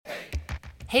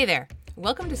Hey there!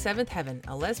 Welcome to Seventh Heaven,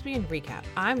 a lesbian recap.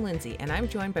 I'm Lindsay, and I'm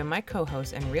joined by my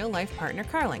co-host and real-life partner,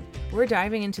 Carling. We're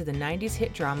diving into the 90s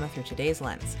hit drama through today's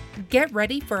lens. Get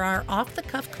ready for our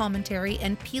off-the-cuff commentary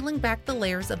and peeling back the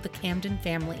layers of the Camden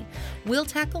family. We'll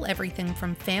tackle everything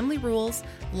from family rules,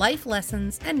 life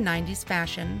lessons, and 90s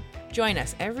fashion. Join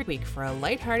us every week for a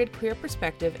lighthearted queer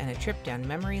perspective and a trip down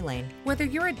memory lane. Whether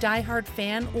you're a diehard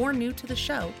fan or new to the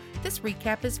show, this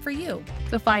recap is for you.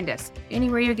 So find us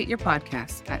anywhere you get your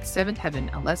podcasts at Seventh Heaven,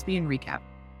 a lesbian recap.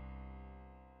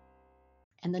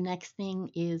 And the next thing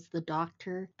is the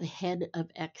doctor, the head of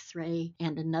X-ray,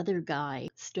 and another guy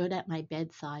stood at my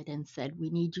bedside and said, "We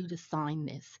need you to sign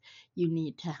this. You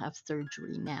need to have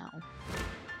surgery now."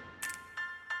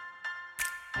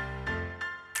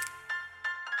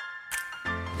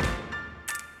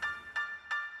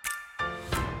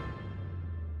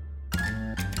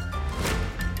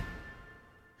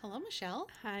 Hello, Michelle.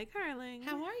 Hi, Carling.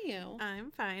 How are you?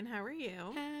 I'm fine. How are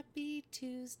you? Happy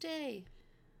Tuesday.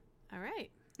 All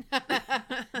right.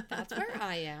 That's where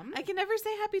I am. I can never say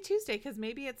Happy Tuesday because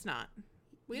maybe it's not.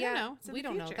 We don't know. It's in we the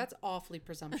don't know. future. That's awfully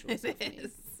presumptuous It of me.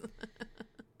 is.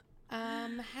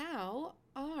 How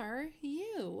are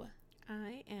you?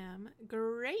 I am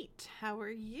great. How are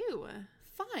you?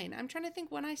 Fine. I'm trying to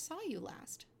think when I saw you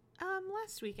last.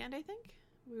 Last weekend, I think,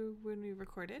 when we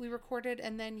recorded. We recorded,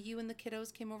 and then you and the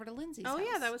kiddos came over to Lindsay's house.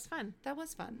 Yeah, that was fun. That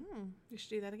was fun. We should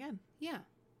do that again Yeah.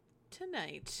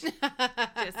 tonight.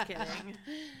 Just kidding.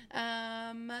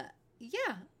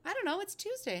 Yeah. I don't know. It's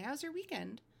Tuesday. How's your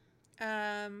weekend?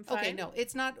 Fine. Okay, no,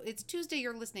 it's not. It's Tuesday.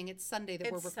 You're listening. It's Sunday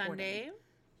that we're It's recording. Sunday.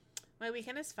 My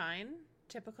weekend is fine.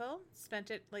 Typical.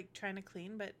 Spent it trying to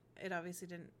clean, but it obviously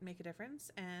didn't make a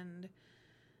difference, and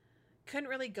couldn't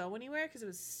really go anywhere because it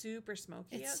was super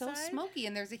smoky It's outside. so smoky,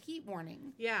 and there's a heat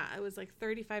warning. Yeah, it was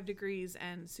 35 degrees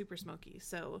and super smoky.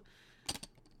 So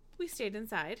we stayed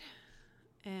inside,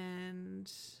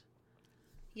 and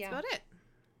Yeah. that's about it.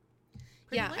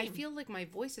 Pretty Yeah, I lame. feel like my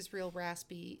voice is real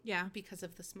raspy. Yeah. Because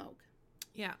of the smoke.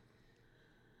 Yeah.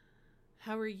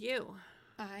 How are you?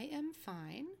 I am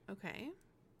fine. Okay.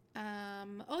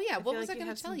 Oh yeah. I What feel was like I going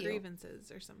have to tell some you? grievances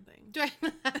or something. Do I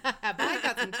have I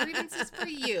got some grievances for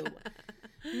you?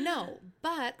 No,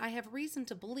 but I have reason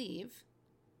to believe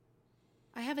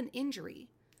I have an injury,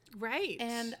 Right.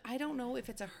 and I don't know if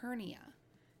it's a hernia.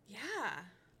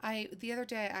 Yeah. The other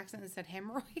day I accidentally said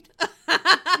hemorrhoid.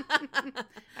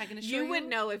 I can assure You would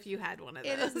know if you had one of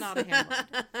those. it is not a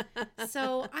hemorrhoid.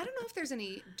 So I don't know if there's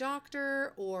any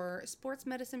doctor or sports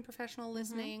medicine professional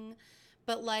listening,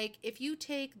 but if you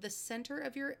take the center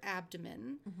of your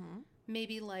abdomen,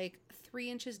 maybe 3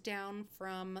 inches down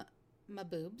from my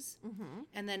boobs,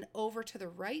 and then over to the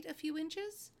right a few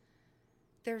inches,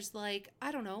 there's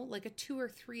I don't know, a 2 or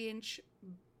 3 inch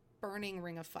burning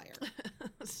ring of fire.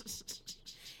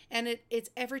 And it's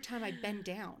every time I bend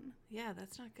down. Yeah,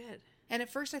 that's not good. And at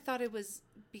first I thought it was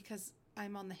because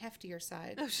I'm on the heftier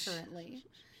side currently.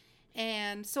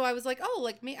 And so I was like,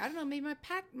 me, I don't know, maybe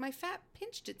my fat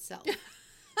pinched itself.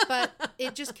 But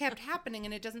it just kept happening,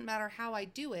 and it doesn't matter how I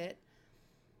do it.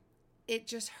 It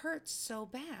just hurts so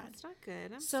bad. That's not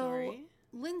good. I'm So sorry.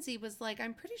 Lindsay was like,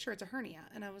 "I'm pretty sure it's a hernia."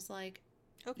 And I was like,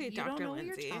 Okay, "You Dr. don't know Lindsay.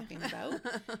 what you're talking about."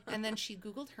 And then she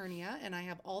Googled hernia, and I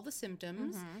have all the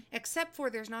symptoms, except for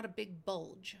there's not a big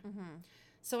bulge.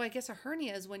 So I guess a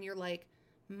hernia is when your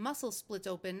muscle splits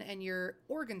open and your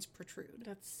organs protrude.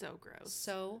 That's so gross.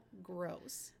 So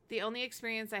gross. The only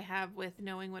experience I have with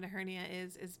knowing what a hernia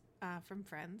is from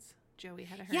Friends. Joey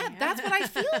had a hernia. Yeah, that's what I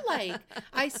feel like.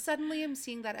 I suddenly am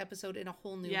seeing that episode in a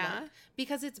whole new light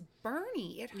because it's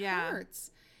burny. It hurts.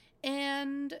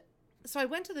 And so I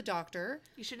went to the doctor.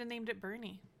 You should have named it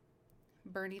Bernie.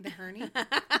 Bernie the Hernie.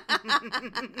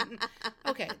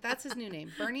 Okay, that's his new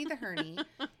name, Bernie the Hernie.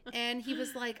 And he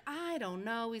was like, "I don't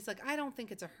know." He's like, "I don't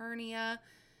think it's a hernia."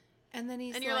 And then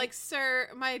he's You're like, "Sir,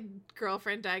 my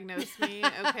girlfriend diagnosed me."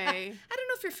 Okay. I don't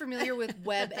know if you're familiar with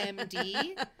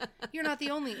WebMD. You're not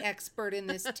the only expert in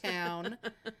this town.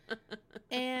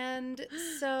 And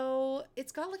so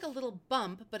it's got a little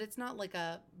bump, but it's not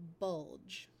a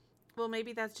bulge. Well,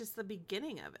 maybe that's just the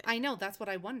beginning of it. I know, that's what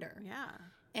I wonder. Yeah.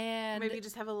 And Maybe you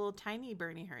just have a little tiny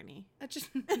Bernie hernie. I just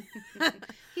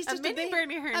he's A just mini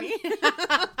Bernie hernie.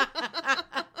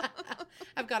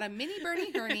 I've got a mini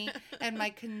Bernie hernie, and my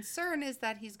concern is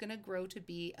that he's going to grow to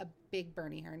be a big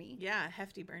Bernie hernie. Yeah,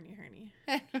 hefty Bernie hernie.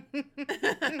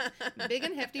 Big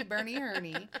and hefty Bernie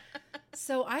hernie.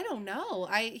 So I don't know.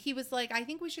 He was like, "I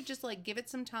think we should just give it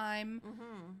some time."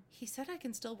 He said I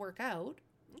can still work out.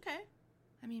 Okay.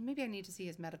 I mean, maybe I need to see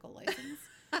his medical license.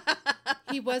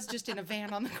 He was just in a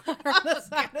van on the corner on the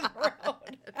side of the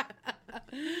road.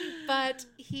 But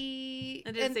he...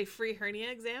 And did it say free hernia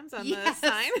exams on Yes. the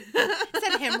sign? It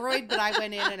said hemorrhoid, but I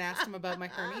went in and asked him about my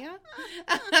hernia.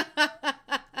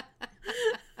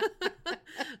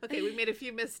 Okay, we made a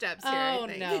few missteps here, Oh, I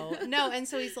think. no. And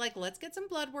so he's like, let's get some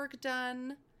blood work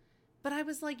done. But I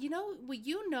was like,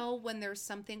 when there's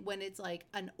something, when it's like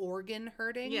an organ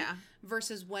hurting Yeah.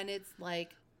 versus when it's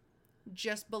like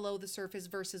just below the surface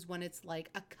versus when it's like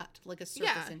a cut, like a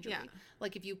surface Yeah, injury. yeah.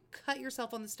 Like if you cut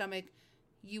yourself on the stomach,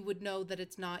 you would know that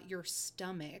it's not your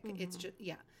stomach. It's just,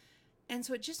 And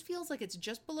so it just feels like it's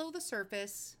just below the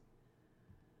surface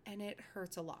and it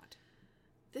hurts a lot.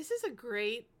 This is a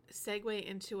great segue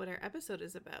into what our episode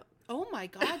is about. Oh my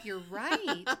God, you're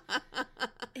right.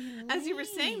 As you were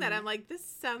saying that, I'm like, this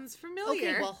sounds familiar.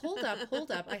 Okay, well, hold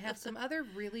up. I have some other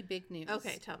really big news.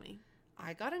 Okay, tell me.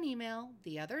 I got an email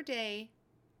the other day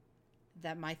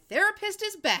that my therapist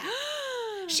is back.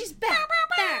 She's back.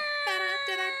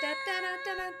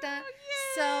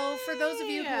 So for those of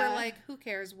you who are like, who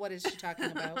cares? What is she talking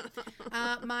about?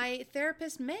 My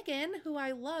therapist, Megan, who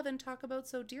I love and talk about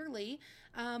so dearly,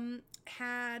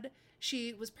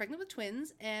 she was pregnant with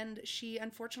twins and she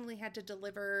unfortunately had to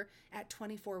deliver at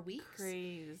 24 weeks.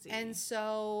 Crazy. And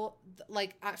so,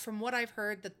 from what I've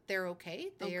heard, that they're okay.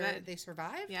 They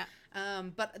survived. Yeah.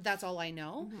 But that's all I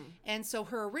know. Mm-hmm. And so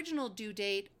her original due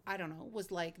date, I don't know, was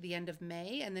like the end of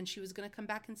May, and then she was going to come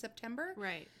back in September.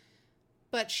 Right.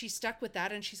 But she stuck with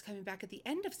that, and she's coming back at the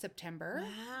end of September.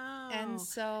 Wow. And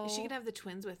so is she gonna have the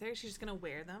twins with her? She's just gonna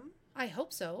wear them? I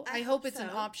hope so. I I hope hope it's an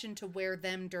so. option to wear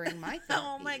them during my therapy.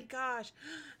 Oh my gosh.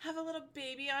 Have a little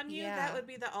baby on you? Yeah. That would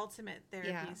be the ultimate therapy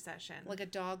Yeah. session. Like a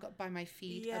dog by my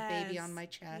feet, Yes. a baby on my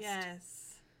chest. Yes.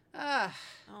 Ah,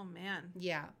 Oh man.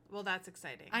 yeah. Well, that's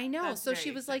exciting. I know. That's So very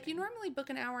she was like, "You exciting. normally book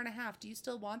an hour and a half. Do you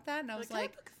still want that?" And I was Can I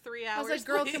like, book 3 hours. I was like,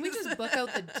 "Girl, can we please?" just book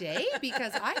out the day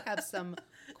because I have some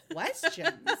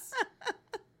questions."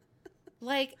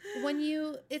 Like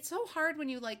it's so hard when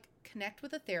you like connect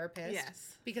with a therapist.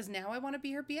 Yes. Because now I want to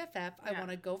be her BFF. I Yeah. want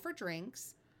to go for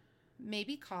drinks,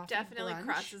 maybe coffee. Definitely brunch.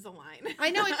 crosses a line. I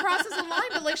know it crosses a line,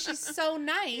 but like she's so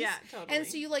nice. Yeah, totally. And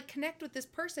so you like connect with this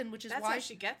person, which is That's why how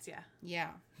she gets you. yeah.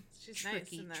 She's Tricky,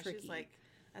 nice, and that tricky. she's like,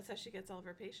 that's how she gets all of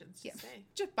her patients to Yeah, stay.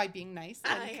 just by being nice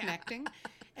and Yeah. connecting.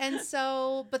 And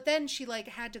so, but then she like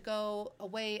had to go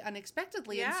away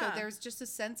unexpectedly. And so Yeah. there's just a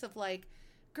sense of like,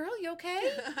 girl, you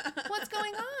okay? What's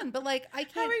going on? But like, I How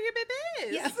can't. are your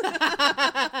babies?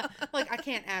 Yeah. Like, I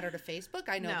can't add her to Facebook.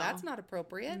 I know No. that's not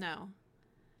appropriate. No.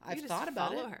 I've You just thought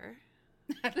about follow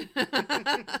it.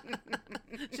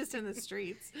 her. Just in the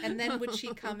streets. And then would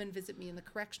she come and visit me in the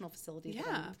correctional facility that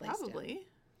Yeah, I'm placed in? probably.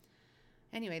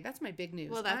 Anyway, that's my big news.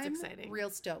 Well, that's I'm exciting. Real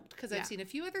stoked because Yeah. I've seen a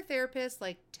few other therapists,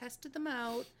 like tested them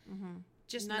out. Mm-hmm.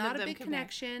 Just None not of a them big compare.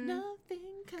 connection. Nothing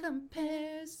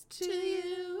compares to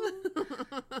you.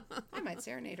 I might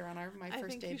serenade her on my I first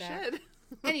think day you back. should.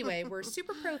 Anyway, we're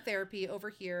super pro therapy over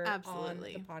here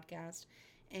Absolutely. on the podcast.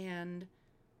 And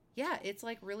yeah, it's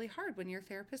like really hard when your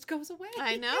therapist goes away.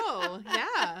 I know.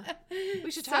 Yeah.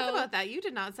 We should talk So- about that. You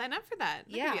did not sign up for that. That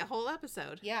could be Yeah. a whole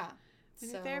episode. Yeah. When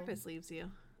your therapist leaves you.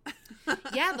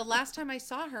 Yeah, the last time I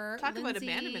saw her, Talk about Lindsay-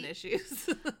 abandonment issues.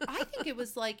 I think it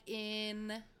was like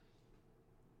in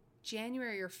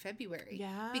January or February.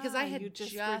 Yeah. Because I had you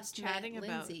just were met chatting about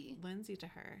Lindsay. Lindsay to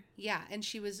her. Yeah, and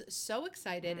she was so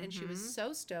excited and she was Mhm.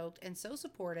 so stoked and so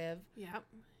supportive. Yep.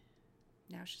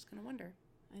 Now she's going to wonder.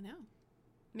 I know.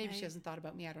 Maybe she I- hasn't thought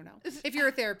about me. I don't know. If you're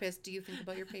a therapist, do you think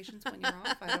about your patients when you're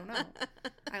off? I don't know.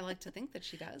 I like to think that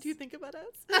she does. Do you think about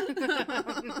us?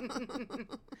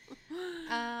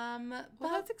 Well,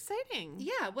 Well, that's exciting.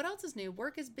 yeah. What else is new?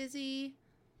 Work is busy.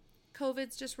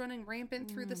 COVID's just running rampant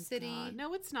through the Oh, city. God.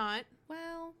 No, it's not.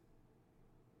 Well,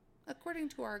 according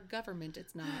to our government,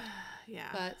 it's not. Yeah.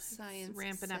 But it's science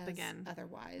ramping up says again.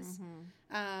 otherwise.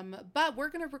 Mhm. But we're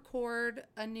gonna record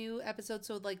a new episode.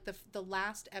 So like the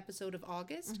last episode of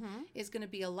August Mhm. is gonna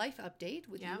be a life update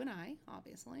with Yeah. you and I,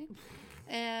 obviously,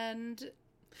 and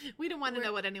We don't want to We're-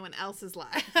 know what anyone else's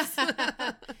lives.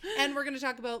 and we're gonna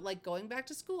talk about like going back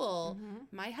to school, Mhm.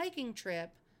 my hiking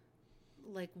trip,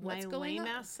 like what's My going lame on.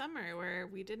 ass summer where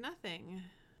we did nothing.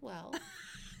 Well,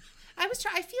 I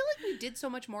feel like we did so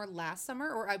much more last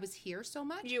summer, or I was here so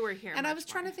much. You were here, and I much was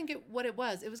trying more. to think what it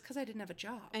was. It was because I didn't have a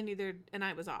job. and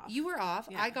I was off. You were off.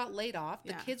 Yeah. I got laid off.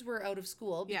 The Yeah. kids were out of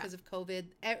school Yeah. because of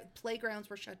COVID. Playgrounds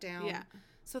were shut down. Yeah.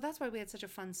 So that's why we had such a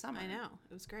fun summer. I know.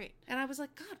 It was great. And I was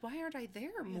like, God, why aren't I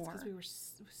there more? Because we were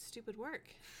stupid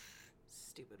work.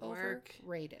 Stupid work.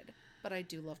 Overrated. But I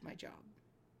do love my job.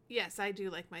 Yes, I do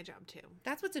like my job too.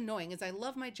 That's what's annoying is I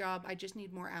love my job. I just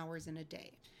need more hours in a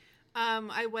day.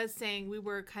 I was saying we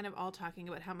were kind of all talking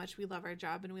about how much we love our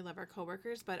job and we love our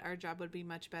coworkers, but our job would be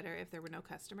much better if there were no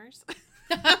customers.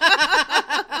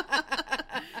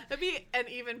 It'd be an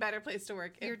even better place to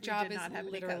work if Your we job did is not have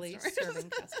any literally customers. serving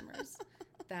customers.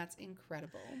 That's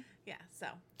incredible. Yeah, so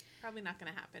probably not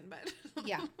going to happen, but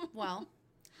Yeah, well,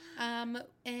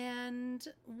 and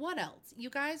what else? You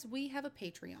guys, we have a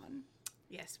Patreon.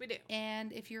 yes, we do.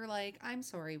 And if you're like, I'm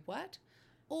sorry, what?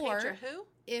 Or Petra who?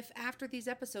 if after these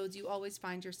episodes you always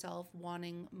find yourself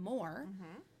wanting more,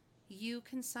 you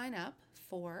can sign up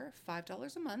for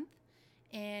 $5 a month.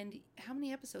 And how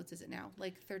many episodes is it now?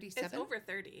 Like 37? It's over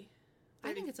 30.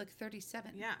 I think it's like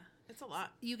 37. Yeah, it's a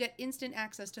lot. You get instant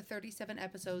access to 37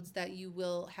 episodes that you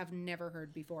will have never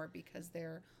heard before because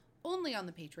they're only on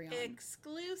the Patreon.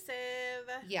 Exclusive.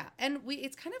 Yeah, and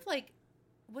it's kind of like,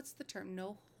 what's the term?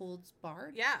 No holds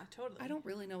barred? Yeah, totally. I don't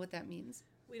really know what that means.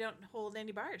 We don't hold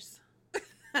any bars.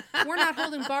 We're not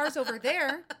holding bars over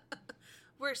there.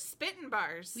 We're spitting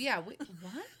bars. Yeah, what?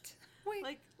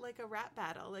 Wait. Like a rap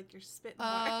battle, like you're spitting Oh,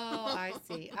 bars. I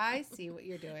see. I see what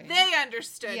you're doing. They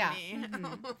understood Yeah. me.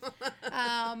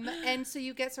 And so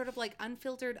you get sort of like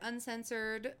unfiltered,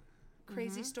 uncensored,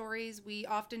 crazy stories. We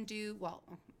often do, well,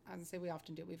 I would say we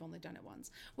often do. We've only done it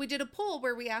once. We did a poll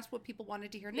where we asked what people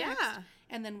wanted to hear next. Yeah.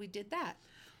 And then we did that.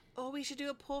 Oh, we should do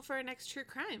a poll for our next true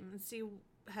crime and see,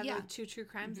 have Yeah. like 2 true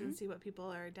crimes and see what people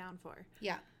are down for.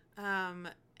 Yeah.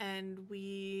 And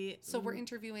we So we're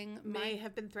interviewing may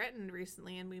have been threatened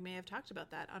recently, and we may have talked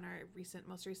about that on our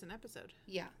most recent episode.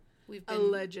 Yeah. We've been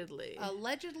Allegedly.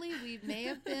 Allegedly, we may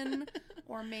have been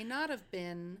or may not have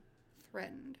been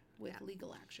threatened with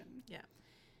legal action. Yeah.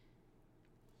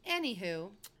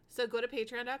 Anywho. So go to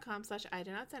patreon.com/I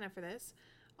did not sign up for this.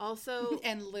 Also,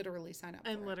 And literally sign up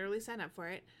for it. literally sign up for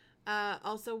it.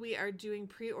 Also, we are doing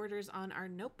pre-orders on our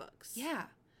notebooks. Yeah.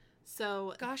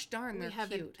 So Gosh darn, they're we have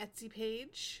cute. an Etsy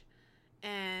page,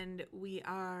 and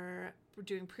we're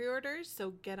doing pre-orders.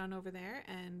 So get on over there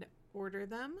and order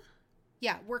them.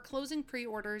 Yeah, we're closing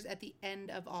pre-orders at the end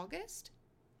of August.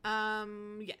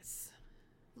 Yes.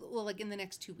 Well, like in the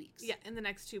next 2 weeks. Yeah, in the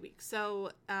next 2 weeks.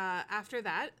 So after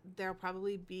that, they'll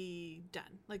probably be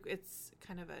done. Like it's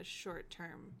kind of a short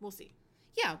term. We'll see.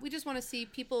 Yeah, we just want to see.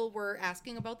 People were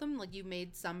asking about them. Like you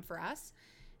made some for us,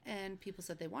 and people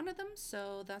said they wanted them,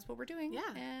 so that's what we're doing.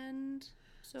 Yeah. And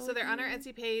so they're on our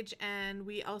Etsy page, and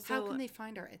we also How can they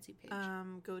find our Etsy page?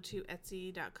 go to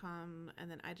Etsy.com,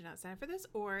 and then I did not sign up for this,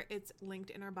 or it's linked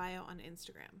in our bio on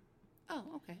Instagram. Oh,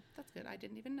 okay, that's good. I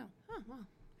didn't even know. Oh well,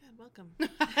 God,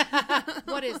 welcome.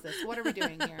 What is this? What are we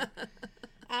doing here?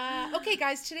 Okay,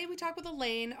 guys. Today we talk with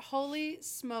Elaine. Holy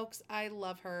smokes, I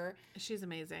love her. She's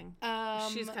amazing.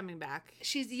 She's She's coming back.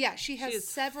 She has She's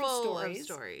several full of stories.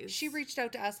 stories. She reached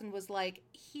out to us and was like,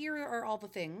 "Here are all the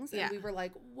things," and Yeah. we were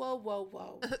like, "Whoa, whoa,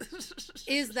 whoa!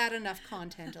 Is that enough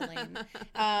content, Elaine?"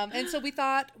 And so we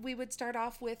thought we would start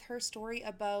off with her story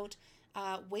about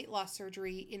weight loss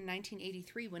surgery in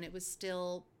 1983 when it was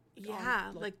still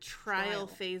on, like trial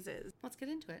phases. Let's get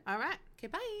into it. All right. Okay,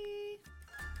 bye.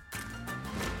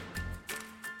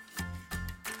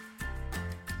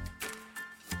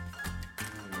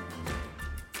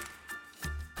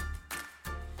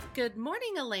 Good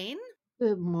morning, Elaine.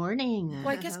 Good morning. Well,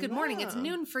 I guess good morning. It's Hello.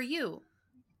 noon for you.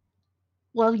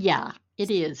 Well, yeah, it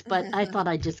is, but I thought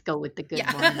I'd just go with the good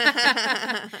morning.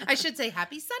 I should say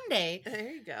happy Sunday.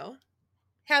 There you go.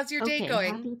 How's your day Okay,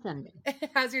 going? happy Sunday.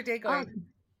 How's your day going?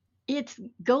 It's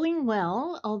going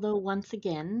well, although once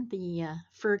again, the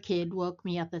fur kid woke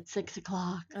me up at 6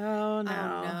 o'clock. Oh Oh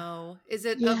no. Is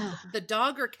it Yeah. the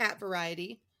dog or cat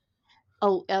variety?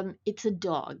 Oh, it's a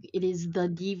dog. It is the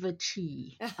Diva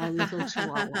Chi, our little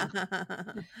chihuahua.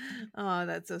 Oh,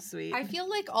 that's so sweet. I feel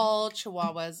like all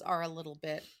chihuahuas are a little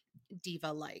bit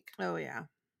diva-like. Oh yeah.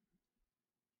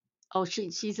 Oh,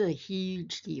 she's a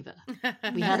huge diva.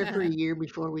 We had her for a year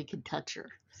before we could touch her.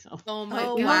 So Oh my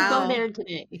Oh, we god. won't wow. go there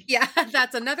today. Yeah,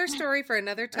 that's another story for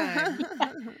another time.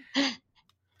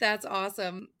 That's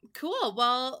awesome. Cool.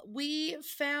 Well, you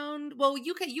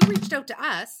reached out to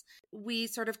us. We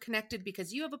sort of connected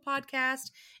because you have a podcast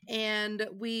and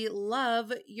we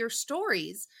love your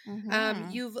stories.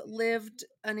 You've lived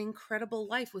an incredible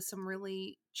life with some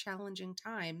really challenging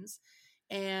times,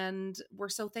 and we're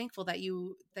so thankful that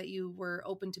you were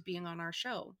open to being on our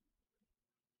show.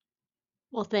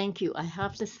 Well, thank you. I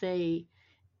have to say,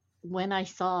 when I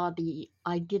saw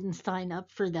I didn't sign up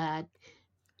for that,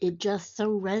 it just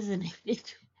so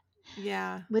resonated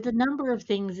Yeah. with a number of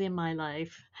things in my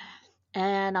life.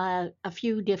 And a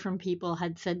few different people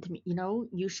had said to me,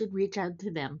 you should reach out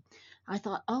to them. I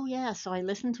thought, oh, yeah. So I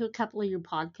listened to a couple of your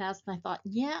podcasts and I thought,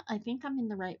 yeah, I think I'm in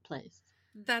the right place.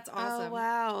 That's awesome. Oh,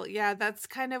 wow. Yeah, that's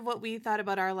kind of what we thought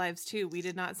about our lives too. We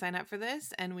did not sign up for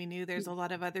this, and we knew there's a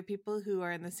lot of other people who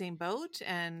are in the same boat.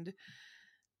 And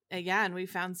yeah, and we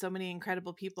found so many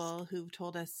incredible people who've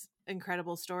told us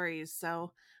incredible stories.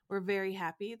 So we're very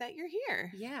happy that you're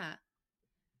here. Yeah.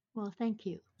 Well, thank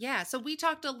you. Yeah. So we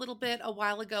talked a little bit a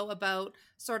while ago about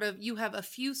sort of you have a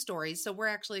few stories. So we're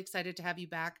actually excited to have you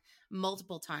back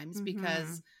multiple times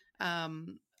because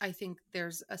I think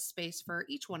there's a space for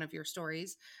each one of your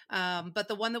stories. But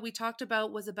the one that we talked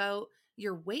about was about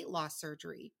your weight loss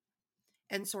surgery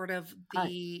and sort of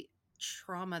the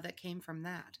trauma that came from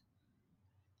that.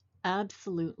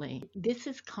 Absolutely. This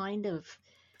is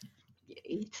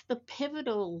it's the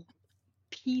pivotal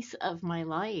piece of my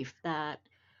life that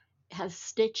has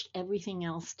stitched everything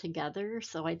else together.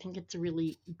 So I think it's a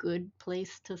really good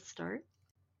place to start.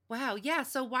 Wow. Yeah.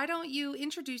 So why don't you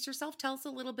introduce yourself? Tell us a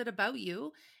little bit about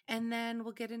you, and then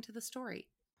we'll get into the story.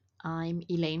 I'm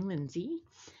Elaine Lindsay.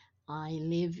 I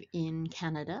live in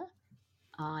Canada.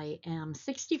 I am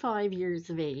 65 years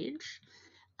of age.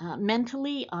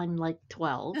 Mentally, I'm like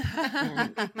 12.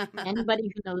 And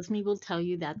anybody who knows me will tell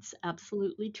you that's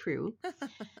absolutely true.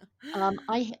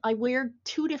 I wear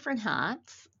two different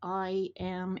hats. I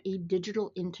am a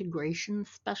digital integration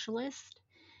specialist,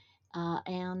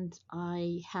 and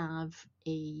I have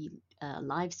a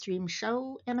live stream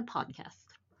show and a podcast.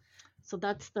 So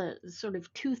that's the sort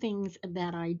of two things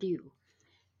that I do.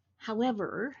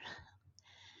 However,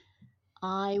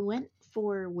 I went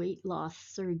for weight loss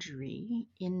surgery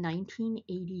in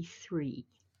 1983.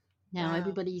 Now, Wow.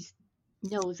 everybody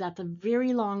knows that's a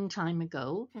very long time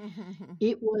ago.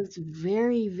 It was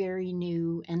very, very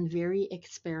new and very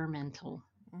experimental.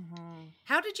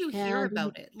 How did you hear And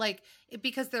about it? Like,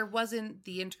 because there wasn't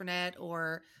the internet,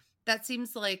 or that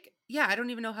seems like, yeah, I don't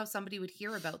even know how somebody would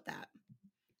hear about that.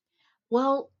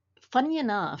 well, funny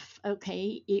enough,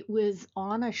 okay, it was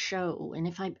on a show, and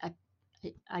if I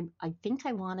think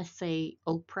I want to say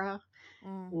Oprah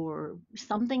or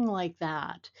something like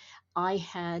that. I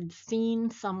had seen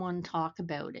someone talk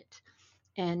about it,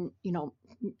 and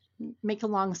make a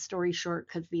long story short,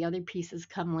 because the other pieces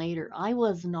come later. I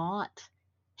was not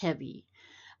heavy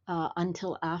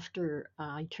until after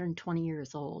I turned 20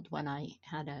 years old, when I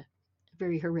had a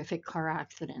very horrific car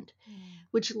accident,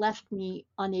 which left me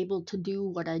unable to do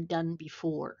what I'd done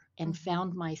before, and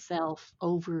found myself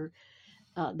over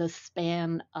the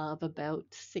span of about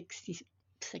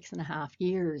 6.5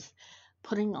 years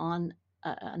putting on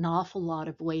an awful lot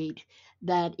of weight,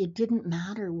 that it didn't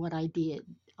matter what I did.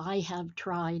 I have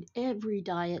tried every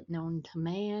diet known to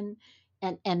man,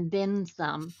 and then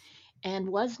some, and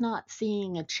was not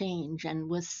seeing a change, and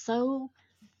was so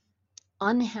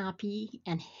unhappy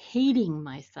and hating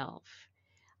myself.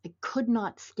 I could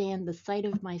not stand the sight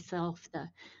of myself.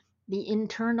 The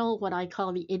internal, what I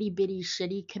call the itty bitty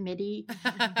shitty committee,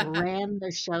 ran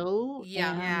the show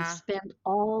and spent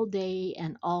all day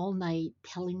and all night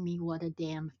telling me what a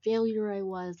damn failure I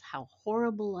was, how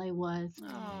horrible I was,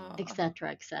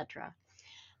 etc., etc.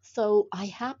 So I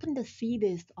happened to see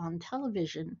this on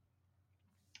television,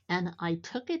 and I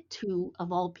took it to,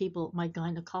 of all people, my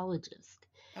gynecologist.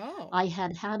 I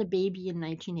had a baby in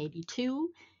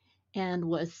 1982 and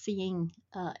was seeing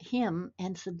him,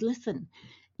 and said, listen,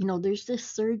 there's this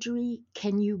surgery.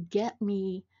 Can you get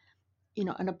me,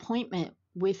 an appointment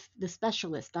with the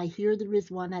specialist? I hear there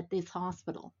is one at this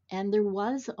hospital. And there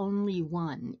was only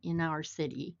one in our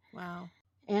city. Wow.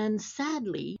 And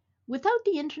sadly, without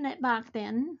the internet back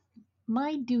then,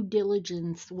 my due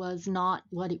diligence was not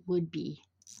what it would be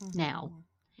now.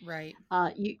 Right.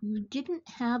 You didn't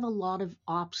have a lot of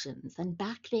options. And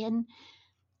back then,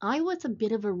 I was a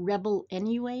bit of a rebel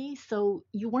anyway, so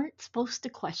you weren't supposed to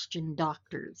question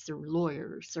doctors or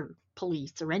lawyers or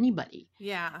police or anybody.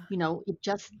 Yeah.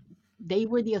 They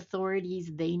were the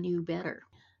authorities, they knew better.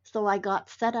 So I got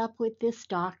set up with this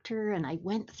doctor, and I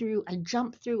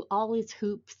jumped through all his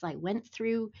hoops. I went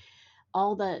through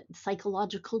all the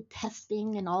psychological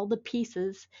testing and all the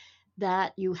pieces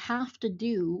that you have to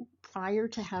do prior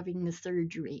to having the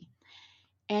surgery.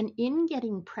 And in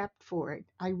getting prepped for it,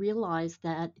 I realized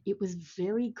that it was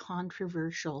very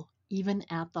controversial, even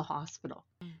at the hospital.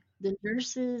 The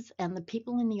nurses and the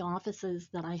people in the offices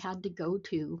that I had to go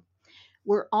to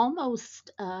were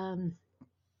almost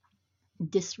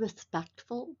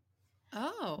disrespectful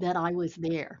that I was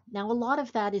there. Now, a lot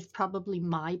of that is probably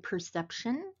my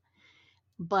perception,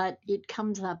 but it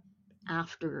comes up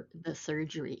after the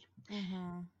surgery.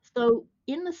 So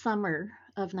in the summer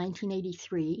of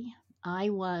 1983,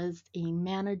 I was a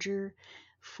manager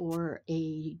for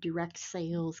a direct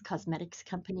sales cosmetics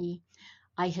company.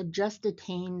 I had just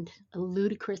attained a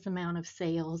ludicrous amount of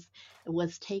sales,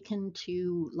 was taken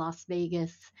to Las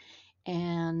Vegas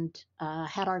and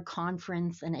had our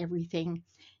conference and everything.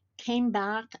 Came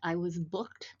back, I was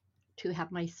booked to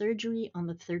have my surgery on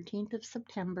the 13th of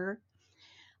September.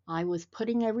 I was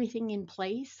putting everything in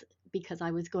place because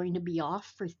I was going to be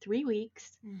off for 3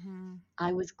 weeks. Mm-hmm.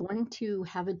 I was going to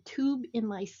have a tube in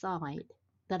my side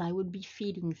that I would be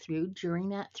feeding through during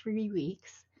that 3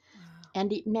 weeks. Wow.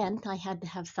 And it meant I had to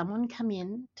have someone come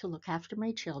in to look after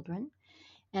my children.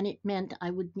 And it meant I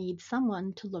would need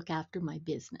someone to look after my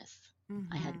business.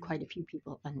 I had Mm-hmm. quite a few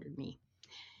people under me.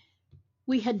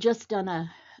 We had just done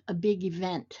a big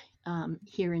event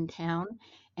here in town,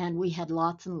 and we had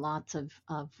lots and lots of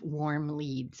warm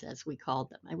leads, as we called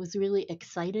them. I was really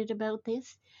excited about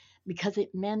this because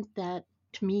it meant that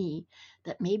to me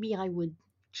that maybe I would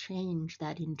change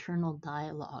that internal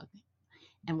dialogue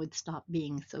and would stop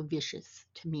being so vicious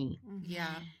to me. Mm-hmm.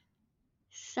 Yeah.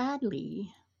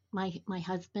 Sadly, my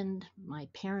husband, my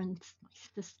parents, my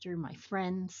sister, my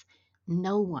friends,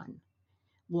 no one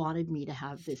wanted me to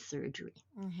have this surgery.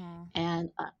 Mm-hmm.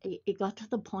 And it got to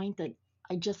the point that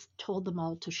I just told them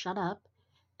all to shut up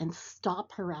and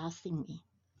stop harassing me.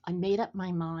 I made up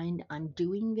my mind. I'm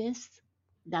doing this.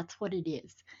 That's what it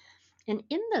is. And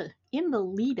in the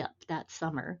lead up that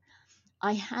summer,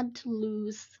 I had to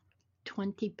lose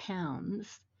 20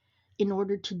 pounds in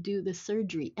order to do the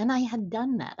surgery. And I had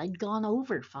done that. I'd gone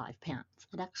over 5 pounds.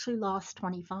 I'd actually lost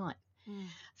 25. Mm.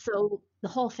 So the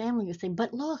whole family was saying,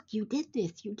 but look, you did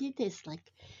this.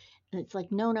 Like, and it's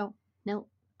like, no.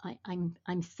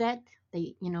 I'm set.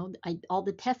 They, all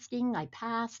the testing, I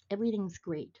passed, everything's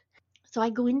great. So I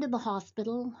go into the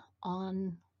hospital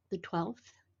on the 12th,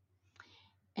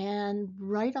 and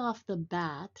right off the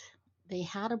bat, they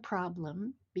had a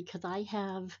problem because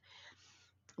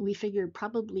we figured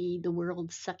probably the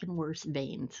world's second worst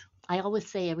veins. I always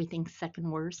say everything's second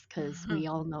worst because we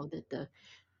all know that the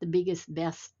biggest,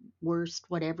 best, worst,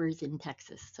 whatever is in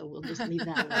Texas. So we'll just leave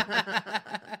that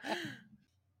alone.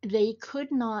 They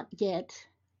could not get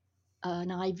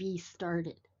an IV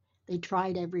started. They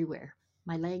tried everywhere,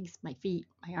 my legs, my feet,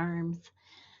 my arms.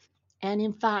 And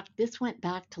in fact, this went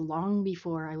back to long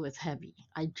before I was heavy.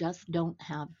 I just don't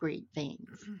have great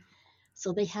veins.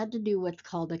 So they had to do what's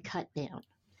called a cut down.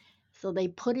 So they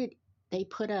put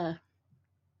a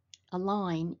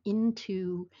line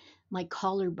into my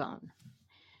collarbone.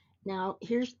 Now,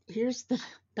 here's the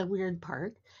weird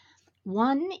part.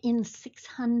 1 in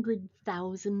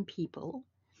 600,000 people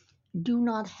do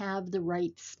not have the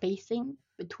right spacing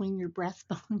between your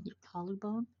breastbone and your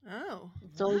collarbone. Oh.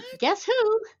 So What? guess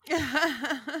who?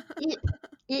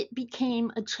 It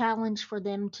became a challenge for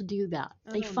them to do that.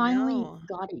 They Oh, finally no.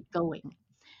 got it going.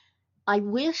 I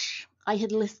wish I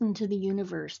had listened to the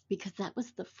universe because that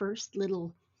was the first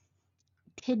little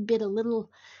tidbit, a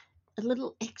little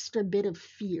extra bit of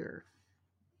fear.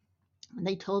 And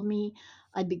they told me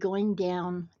I'd be going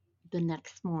down the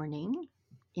next morning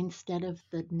instead of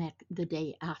the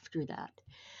day after that.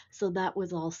 So that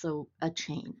was also a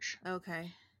change. Okay.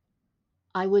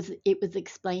 It was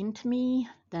explained to me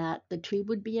that the tube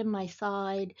would be in my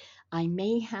side. I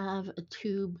may have a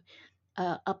tube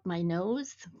up my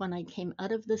nose when I came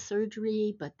out of the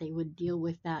surgery, but they would deal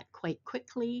with that quite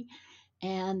quickly.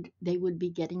 And they would be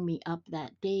getting me up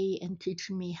that day and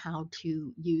teaching me how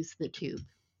to use the tube.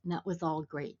 And that was all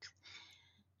great.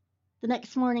 The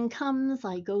next morning comes,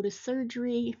 I go to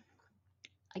surgery.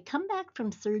 I come back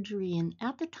from surgery, and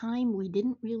at the time, we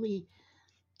didn't really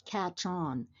catch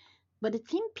on. But it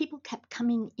seemed people kept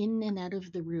coming in and out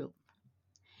of the room.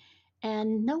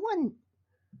 And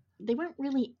they weren't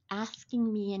really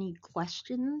asking me any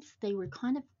questions. They were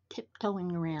kind of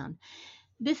tiptoeing around.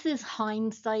 This is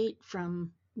hindsight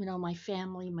from, my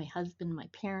family, my husband, my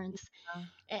parents,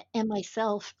 and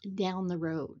myself down the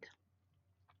road.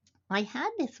 I had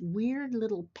this weird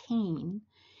little pain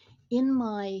in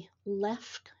my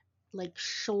left,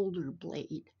 shoulder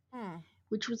blade,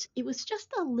 it was just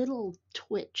a little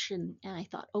twitch, and I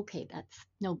thought, okay, that's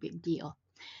no big deal.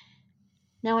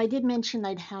 Now, I did mention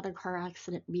I'd had a car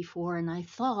accident before, and I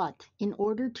thought in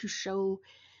order to show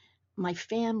my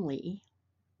family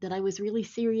that I was really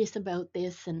serious about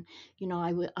this and,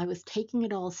 I was taking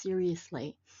it all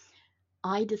seriously,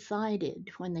 I decided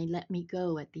when they let me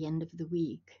go at the end of the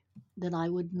week that I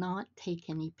would not take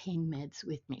any pain meds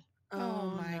with me.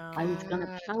 Oh my no. I was going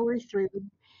to power through.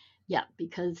 Yeah,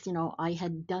 because, I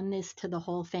had done this to the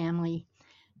whole family.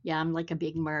 Yeah, I'm like a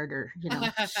big martyr,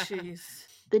 Jeez.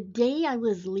 The day I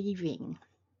was leaving,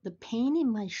 the pain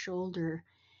in my shoulder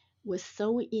was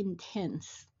so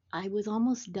intense, I was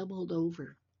almost doubled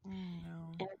over.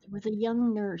 No. And there was a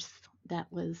young nurse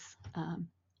that was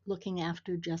looking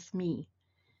after just me.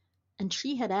 And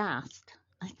she had asked,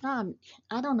 I thought,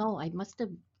 I don't know, I must have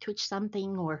twitched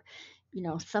something or,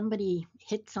 somebody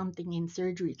hit something in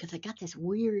surgery because I got this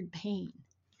weird pain.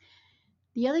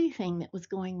 The other thing that was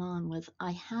going on was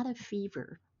I had a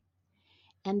fever,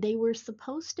 and they were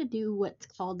supposed to do what's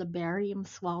called a barium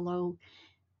swallow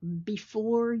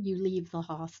before you leave the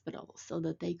hospital so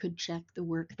that they could check the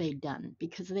work they'd done,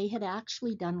 because they had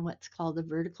actually done what's called a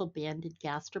vertical banded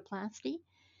gastroplasty,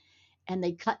 and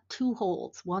they cut 2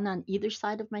 holes, one on either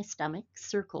side of my stomach,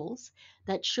 circles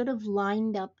that should have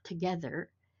lined up together,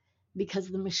 because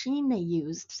the machine they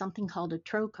used, something called a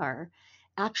trocar,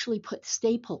 actually put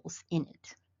staples in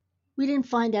it. We didn't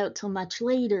find out till much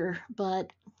later,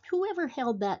 but whoever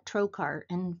held that trocar,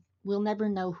 and we'll never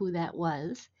know who that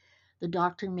was, the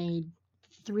doctor made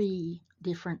 3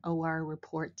 different OR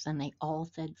reports and they all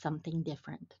said something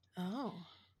different. Oh.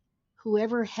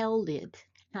 Whoever held it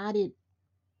had it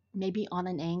maybe on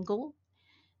an angle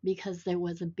because there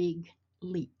was a big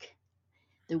leak.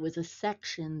 There was a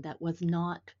section that was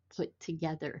not put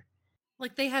together.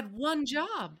 Like they had one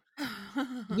job.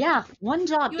 Yeah, one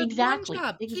job. You had Exactly. one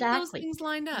job. Keep those Exactly. things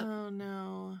lined up. Oh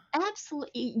no.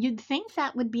 Absolutely. You'd think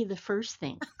that would be the first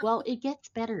thing. Well, it gets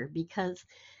better because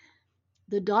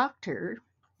the doctor,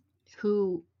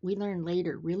 who we learned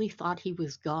later really thought he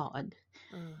was God,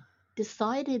 Ugh.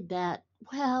 decided that,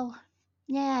 well,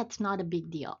 yeah, it's not a big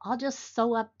deal. I'll just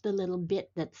sew up the little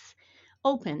bit that's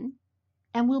open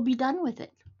and we'll be done with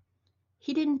it.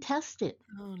 He didn't test it.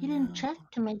 Oh He no. didn't check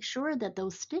to make sure that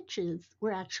those stitches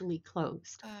were actually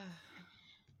closed. Ah.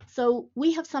 So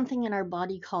we have something in our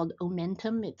body called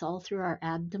omentum. It's all through our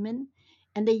abdomen.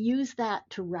 And they use that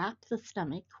to wrap the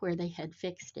stomach where they had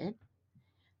fixed it.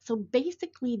 So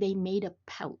basically, they made a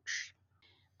pouch.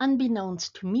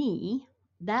 Unbeknownst to me,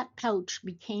 that pouch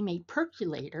became a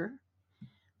percolator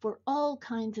for all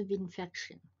kinds of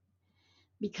infection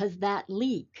because that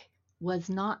leak was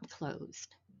not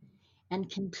closed and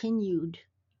continued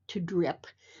to drip,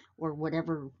 or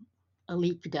whatever a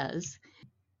leak does.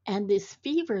 And this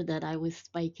fever that I was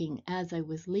spiking as I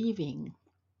was leaving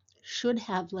should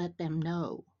have let them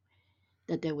know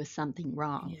that there was something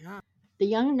wrong. Yeah. The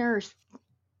young nurse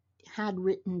had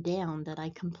written down that I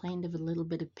complained of a little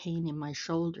bit of pain in my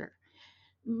shoulder,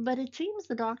 but it seems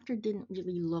the doctor didn't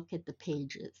really look at the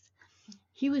pages.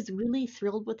 He was really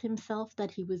thrilled with himself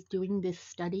that he was doing this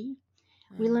study.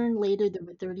 We learned later there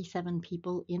were 37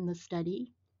 people in the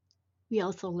study. We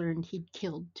also learned he'd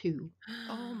killed 2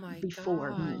 Oh my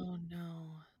before God. me. Oh no.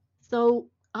 So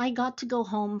I got to go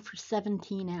home for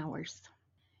 17 hours.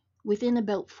 Within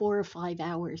about 4 or 5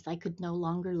 hours, I could no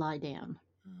longer lie down.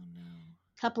 Oh no.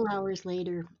 A couple hours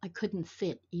later, I couldn't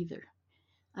sit either.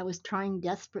 I was trying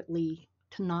desperately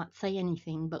to not say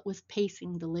anything, but was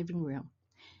pacing the living room.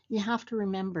 You have to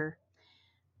remember,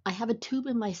 I have a tube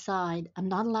in my side. I'm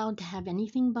not allowed to have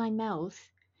anything by mouth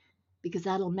because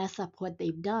that'll mess up what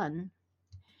they've done.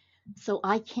 So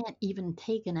I can't even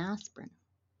take an aspirin.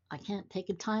 I can't take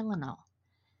a Tylenol.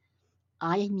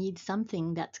 I need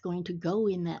something that's going to go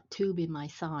in that tube in my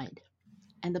side.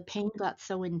 And the pain got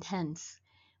so intense,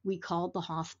 we called the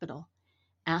hospital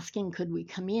asking could we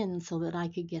come in so that I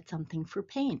could get something for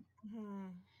pain.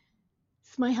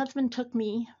 So my husband took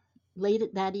me late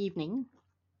at that evening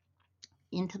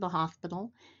into the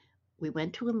hospital. We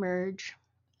went to Emerge.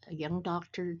 A young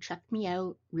doctor checked me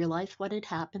out, realized what had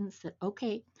happened, said,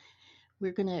 okay,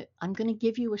 I'm gonna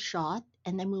give you a shot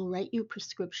and then we'll write you a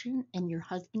prescription and your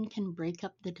husband can break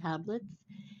up the tablets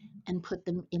and put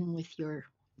them in with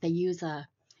they use a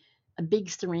big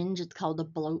syringe. It's called a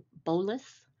bolus.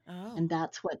 Oh. And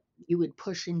that's what you would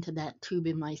push into that tube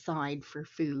in my side for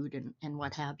food and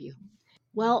what have you.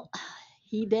 Well,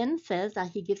 he then says that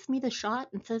he gives me the shot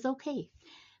and says, okay,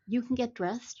 you can get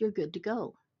dressed. You're good to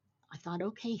go. I thought,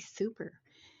 okay, super.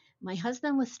 My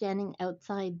husband was standing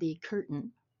outside the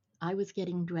curtain. I was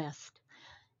getting dressed.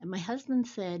 And my husband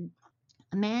said,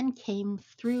 a man came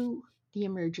through the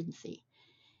emergency.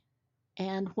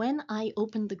 And when I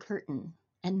opened the curtain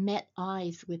and met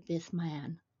eyes with this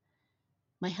man,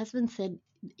 my husband said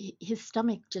his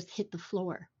stomach just hit the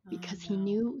floor because he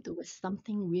knew there was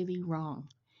something really wrong.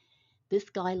 This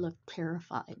guy looked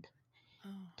terrified. Oh.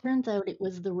 Turns out it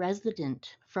was the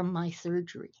resident from my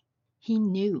surgery. He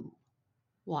knew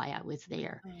why I was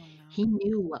there. Oh, no. He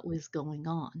knew what was going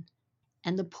on.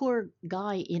 And the poor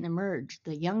guy in Emerge,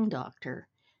 the young doctor,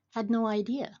 had no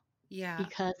idea. Yeah.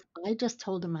 Because I just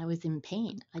told him I was in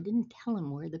pain. I didn't tell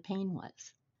him where the pain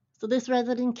was. So this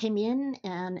resident came in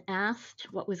and asked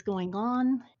what was going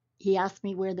on. He asked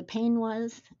me where the pain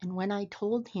was. And when I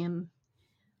told him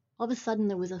All of a sudden,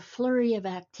 there was a flurry of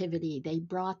activity. They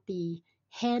brought the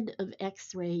head of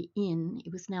X-ray in.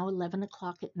 It was now 11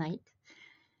 o'clock at night.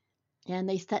 And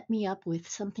they set me up with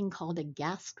something called a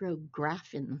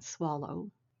gastrographin swallow.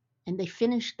 And they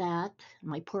finished that.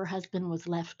 My poor husband was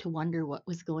left to wonder what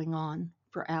was going on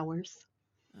for hours.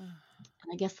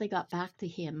 And I guess they got back to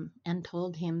him and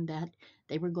told him that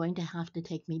they were going to have to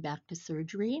take me back to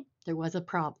surgery. There was a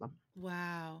problem.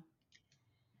 Wow.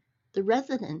 The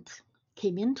resident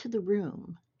came into the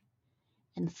room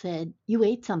and said, "You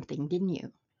ate something, didn't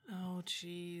you?" Oh,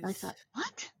 jeez. I thought,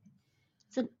 what? I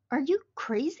said, "Are you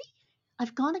crazy?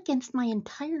 I've gone against my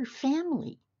entire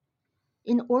family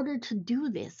in order to do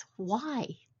this. Why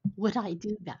would I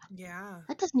do that? Yeah.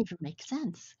 That doesn't even make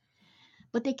sense."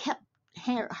 But they kept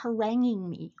haranguing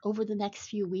me over the next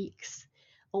few weeks.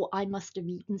 Oh, I must have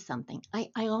eaten something. I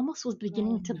almost was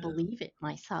beginning to believe it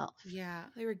myself. Yeah.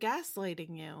 They were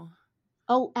gaslighting you.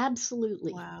 Oh,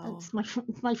 absolutely. Wow. That's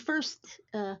my first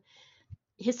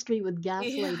history with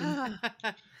gaslighting.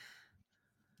 Yeah.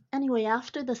 Anyway,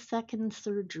 after the second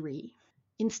surgery,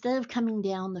 instead of coming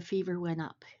down, the fever went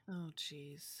up. Oh,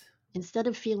 jeez. Instead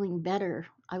of feeling better,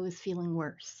 I was feeling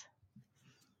worse.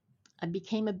 I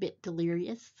became a bit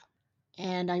delirious.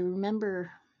 And I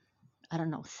remember, I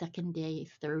don't know, second day,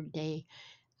 third day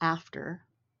after,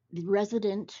 the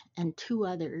resident and two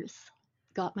others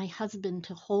got my husband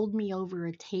to hold me over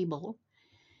a table.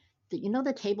 You know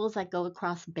the tables that go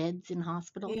across beds in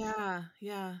hospitals? Yeah,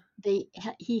 yeah.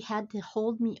 He had to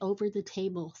hold me over the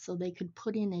table so they could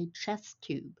put in a chest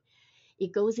tube.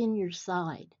 It goes in your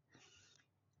side.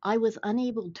 I was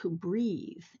unable to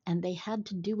breathe, and they had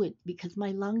to do it because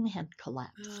my lung had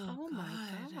collapsed. Oh my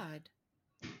God.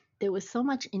 There was so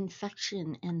much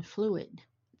infection and fluid.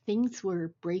 Things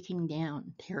were breaking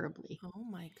down terribly. Oh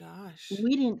my gosh.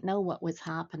 We didn't know what was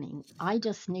happening. I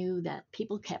just knew that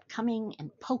people kept coming and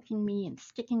poking me and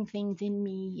sticking things in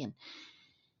me, and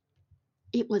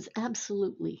it was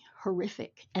absolutely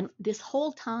horrific. And this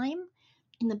whole time,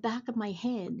 in the back of my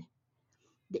head,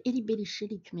 the itty bitty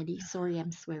shitty committee, sorry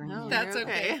I'm swearing No, now, That's you're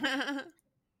okay.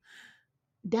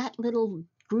 that little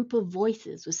group of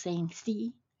voices was saying,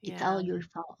 "See, it's all your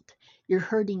fault. You're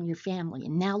hurting your family,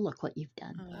 and now look what you've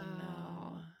done." Oh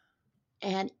no.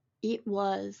 And it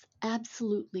was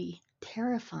absolutely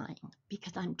terrifying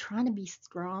because I'm trying to be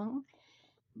strong,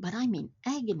 but I'm in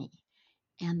agony.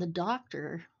 And the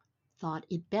doctor thought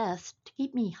it best to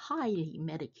keep me highly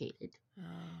medicated. Oh.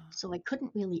 So I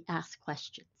couldn't really ask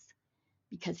questions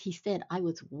because he said I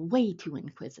was way too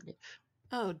inquisitive.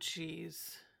 Oh,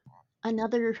 jeez.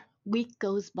 Another week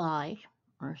goes by,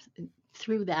 or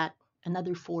through that,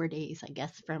 another 4 days, I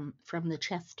guess, from the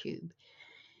chest tube.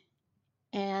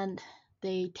 And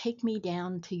they take me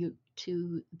down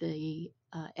to the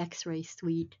X-ray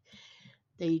suite.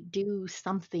 They do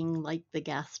something like the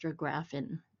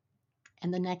gastrographin.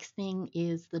 And the next thing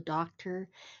is the doctor,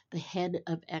 the head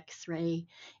of X-ray,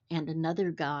 and another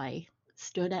guy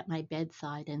stood at my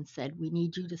bedside and said, "We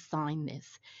need you to sign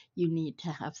this. You need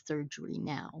to have surgery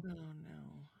now." Oh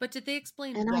no. But did they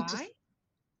explain And why?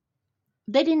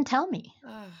 They didn't tell me.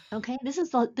 Ugh. Okay, this is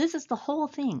the whole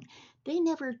thing. They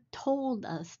never told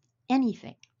us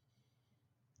anything.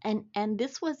 And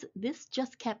this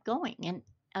just kept going. And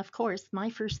of course, my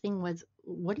first thing was,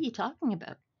 "What are you talking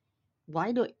about?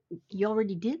 Why do you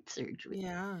already did surgery?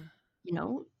 Yeah. You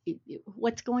know,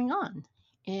 what's going on?"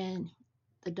 And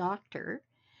the doctor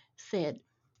said,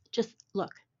 "Just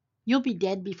look, you'll be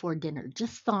dead before dinner.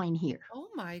 Just sign here." Oh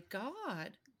my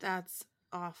God. That's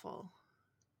awful.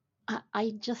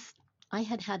 I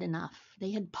had had enough.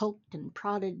 They had poked and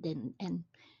prodded and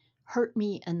hurt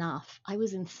me enough. I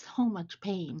was in so much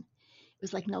pain. It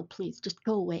was like, "No, please, just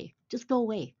go away. Just go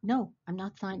away. No, I'm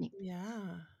not signing."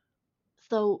 Yeah.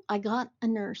 So I got a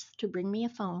nurse to bring me a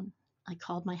phone. I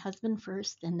called my husband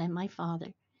first and then my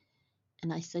father.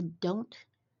 And I said, "Don't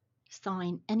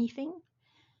sign anything.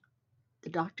 The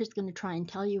doctor's going to try and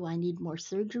tell you I need more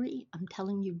surgery. I'm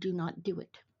telling you, do not do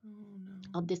it. Oh no.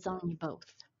 I'll disown you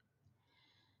both."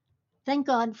 Thank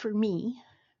God for me.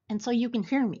 And so you can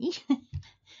hear me.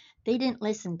 They didn't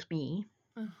listen to me,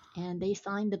 and they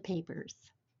signed the papers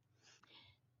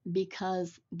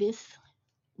because this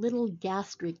little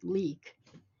gastric leak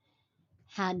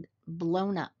had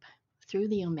blown up through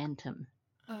the omentum,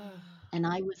 Ugh. and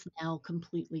I was now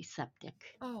completely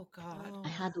septic. Oh God. I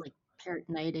had like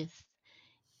peritonitis.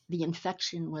 The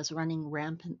infection was running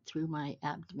rampant through my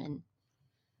abdomen,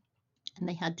 and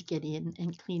they had to get in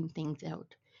and clean things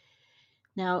out.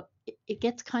 Now, it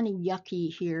gets kind of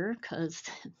yucky here because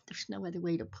there's no other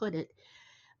way to put it.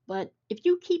 But if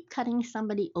you keep cutting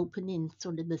somebody open in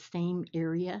sort of the same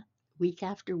area week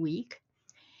after week,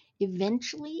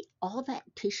 eventually all that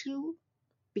tissue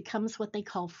becomes what they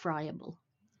call friable.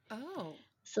 Oh.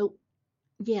 So,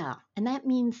 yeah, and that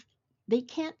means they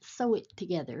can't sew it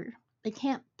together. They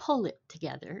can't pull it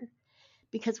together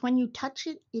because when you touch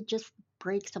it, it just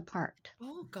breaks apart.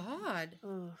 Oh, God.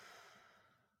 Ugh.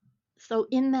 So,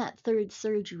 in that third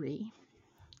surgery,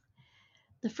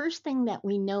 the first thing that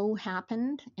we know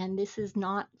happened, and this is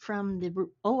not from the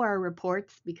OR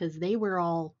reports because they were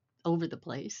all over the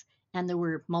place and there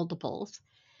were multiples,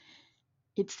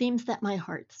 it seems that my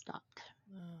heart stopped.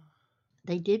 Oh.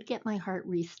 They did get my heart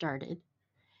restarted,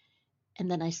 and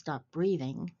then I stopped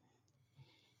breathing.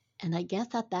 And I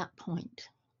guess at that point,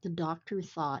 the doctor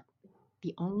thought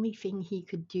the only thing he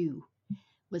could do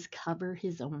was cover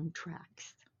his own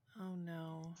tracks. Oh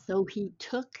no. So he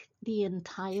took the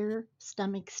entire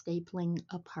stomach stapling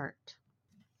apart.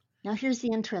 Now here's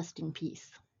the interesting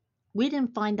piece. We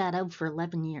didn't find that out for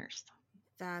 11 years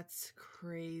That's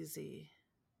crazy.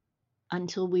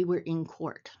 until we were in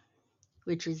court,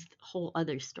 which is a whole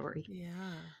other story.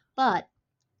 Yeah. But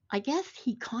I guess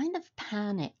he kind of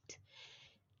panicked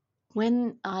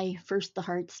when the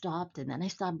heart stopped and then I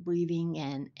stopped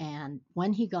breathing, and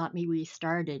when he got me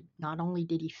restarted, not only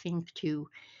did he think to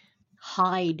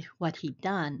hide what he'd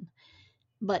done,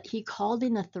 but he called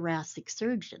in a thoracic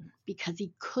surgeon because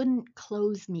he couldn't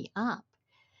close me up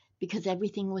because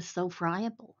everything was so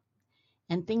friable.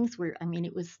 And things were,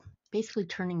 it was basically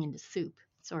turning into soup.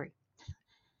 Sorry.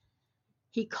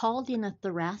 He called in a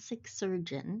thoracic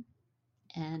surgeon,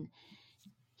 and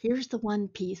here's the one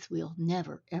piece we'll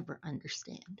never, ever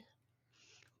understand.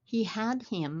 He had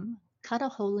him cut a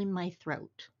hole in my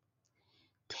throat,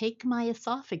 take my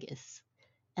esophagus,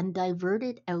 and divert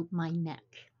it out my neck.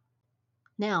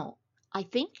 Now, I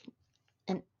think,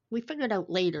 and we figured out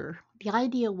later, the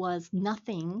idea was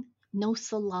nothing, no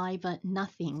saliva,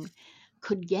 nothing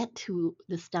could get to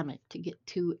the stomach, to get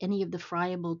to any of the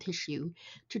friable tissue,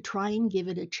 to try and give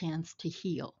it a chance to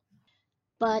heal.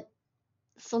 But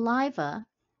saliva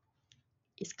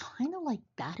is kind of like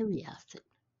battery acid.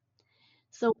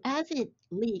 So as it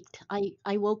leaked,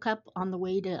 I woke up on the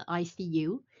way to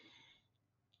ICU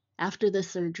after the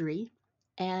surgery,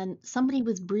 and somebody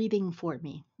was breathing for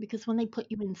me because when they put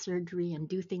you in surgery and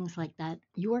do things like that,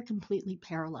 you are completely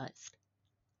paralyzed.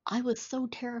 I was so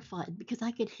terrified because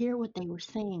I could hear what they were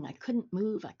saying. I couldn't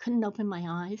move. I couldn't open my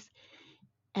eyes.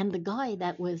 And the guy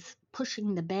that was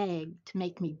pushing the bag to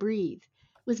make me breathe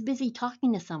was busy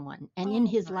talking to someone. And in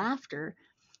his laughter,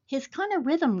 his kind of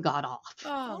rhythm got off.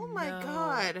 Oh my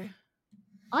God.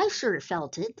 I sure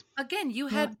felt it. Again, you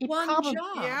had one job.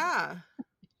 Yeah.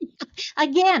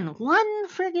 Again, one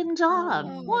friggin' job.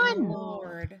 Oh, One.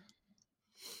 Lord.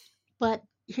 But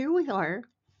here we are.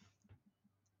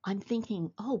 I'm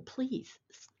thinking, oh, please,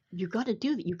 you got to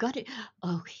do that. You got to,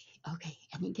 okay.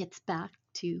 And he gets back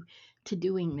to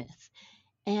doing this.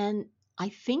 And I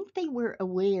think they were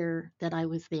aware that I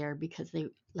was there because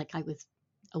I was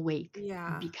awake.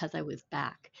 Yeah. Because I was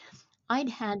back. I'd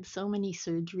had so many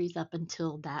surgeries up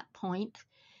until that point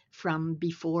from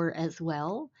before as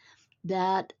well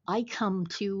that I come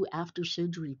to after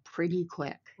surgery pretty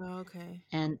quick. Okay.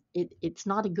 And it's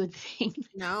not a good thing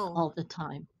No. all the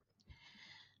time.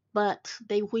 But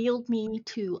they wheeled me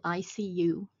to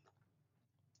ICU.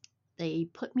 They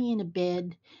put me in a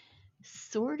bed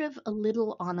sort of a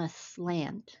little on a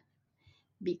slant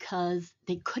because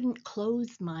they couldn't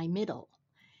close my middle.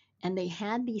 And they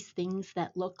had these things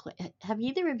that look like, have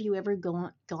either of you ever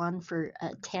gone for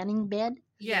a tanning bed?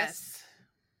 Yes.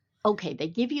 Okay, they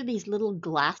give you these little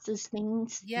glasses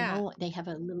things. Yeah. You know, they have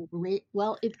a little,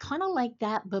 well, it's kind of like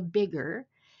that, but bigger.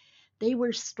 They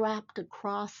were strapped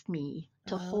across me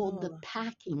to hold the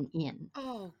packing in.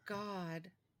 Oh, God.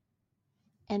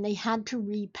 And they had to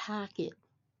repack it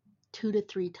 2 to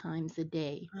 3 times a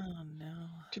day. Oh, no.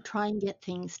 To try and get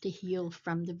things to heal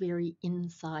from the very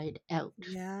inside out.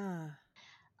 Yeah.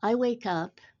 I wake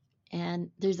up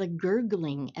and there's a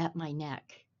gurgling at my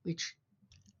neck, which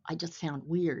I just found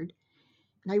weird.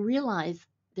 And I realize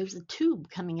there's a tube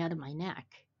coming out of my neck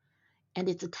and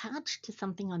it's attached to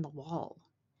something on the wall.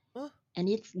 Oh. And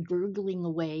it's gurgling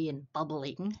away and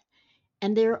bubbling.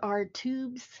 And there are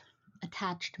tubes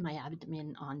attached to my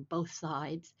abdomen on both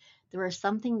sides. There are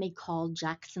something they call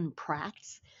Jackson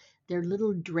Pratts. They're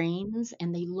little drains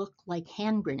and they look like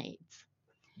hand grenades.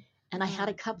 And I had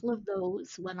a couple of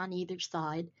those, one on either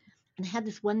side. And I had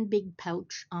this one big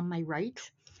pouch on my right.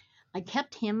 I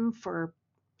kept him for,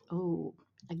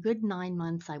 a good 9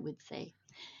 months, I would say.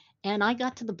 And I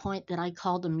got to the point that I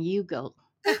called him You Go,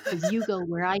 because you go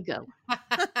where I go.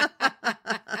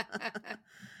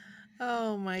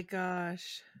 Oh my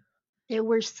gosh. There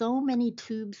were so many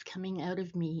tubes coming out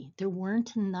of me. There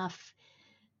weren't enough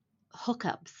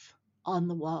hookups on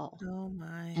the wall. Oh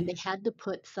my. And they had to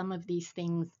put some of these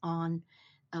things on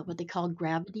what they call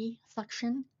gravity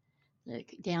suction,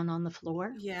 like down on the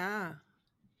floor. Yeah.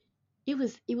 It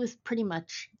was pretty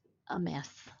much a mess.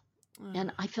 Ugh.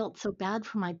 And I felt so bad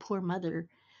for my poor mother,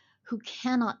 who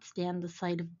cannot stand the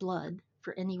sight of blood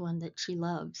for anyone that she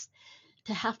loves,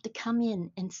 to have to come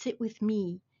in and sit with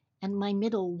me and my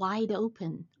middle wide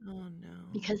open Oh no.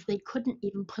 because they couldn't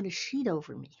even put a sheet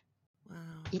over me. Wow.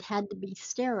 It had to be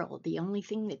sterile. The only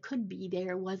thing that could be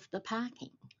there was the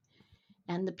packing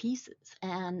and the pieces.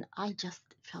 And I just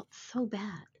felt so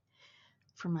bad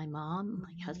for my mom,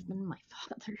 my husband, my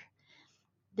father.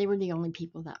 They were the only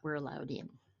people that were allowed in.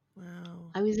 Wow.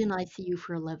 I was in ICU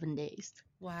for 11 days.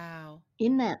 Wow.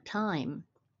 In that time,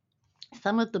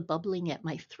 some of the bubbling at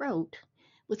my throat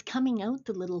was coming out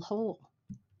the little hole,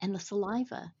 and the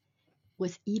saliva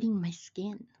was eating my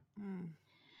skin. Mm.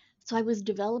 So I was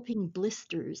developing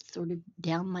blisters sort of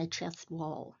down my chest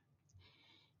wall,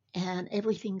 and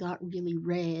everything got really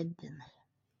red, and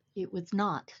it was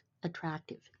not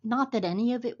attractive. Not that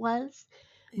any of it was,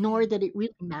 nor that it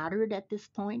really mattered at this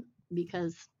point,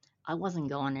 because I wasn't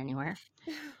going anywhere.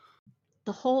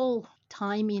 The whole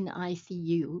time in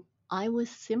ICU, I was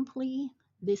simply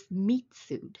this meat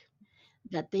suit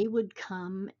that they would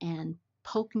come and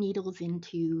poke needles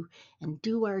into and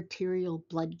do arterial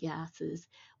blood gases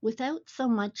without so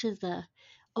much as a,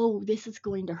 oh, this is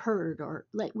going to hurt, or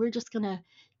like we're just going to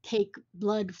take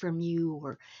blood from you,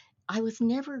 or I was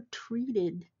never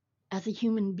treated as a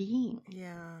human being.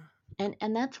 Yeah.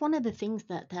 And that's one of the things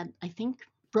that I think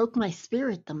broke my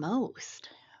spirit the most,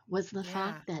 was the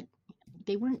fact that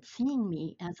they weren't seeing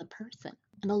me as a person.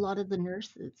 And a lot of the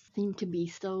nurses seemed to be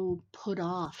so put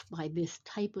off by this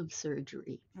type of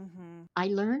surgery. Mm-hmm. I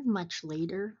learned much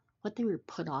later what they were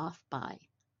put off by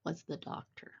was the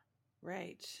doctor.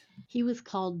 Right. He was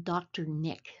called Dr.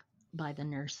 Nick by the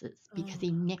nurses because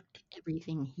he nicked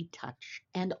everything he touched.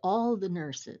 And all the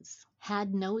nurses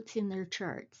had notes in their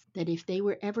charts that if they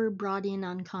were ever brought in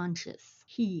unconscious,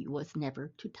 he was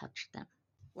never to touch them.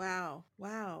 Wow.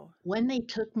 Wow. When they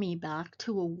took me back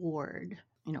to a ward,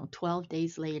 12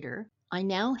 days later, I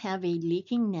now have a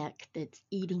leaking neck that's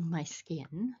eating my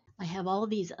skin. I have all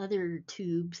these other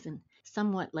tubes and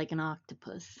somewhat like an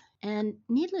octopus. And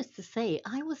needless to say,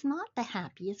 I was not the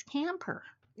happiest camper.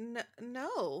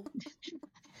 No.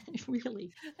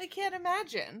 Really. I can't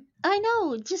imagine. I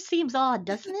know. It just seems odd,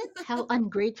 doesn't it? How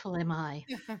ungrateful am I?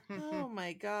 Oh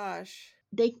my gosh.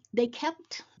 They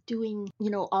kept doing,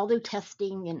 all their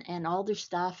testing and all their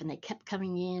stuff, and they kept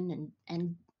coming in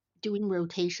and doing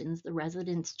rotations. The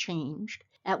residents changed.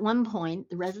 At one point,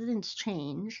 the residents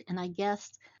changed, and I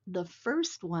guess the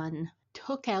first one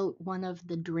took out one of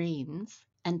the drains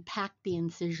and packed the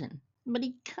incision. But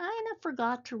he kind of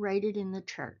forgot to write it in the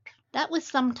chart. That was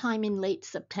sometime in late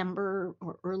September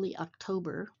or early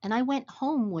October, and I went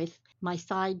home with my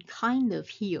side kind of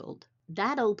healed.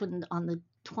 That opened on the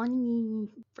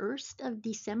 21st of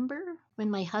December, when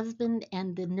my husband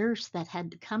and the nurse that had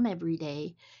to come every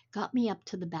day got me up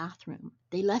to the bathroom.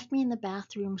 They left me in the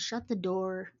bathroom, shut the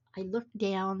door. I looked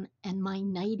down, and my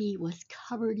nightie was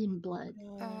covered in blood.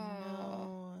 Oh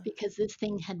no. Because this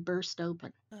thing had burst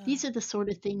open. These are the sort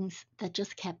of things that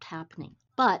just kept happening.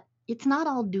 But it's not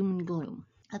all doom and gloom.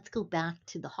 Let's go back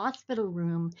to the hospital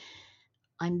room.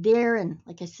 I'm there, and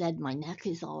like I said, my neck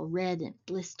is all red and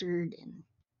blistered and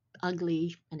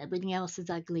ugly, and everything else is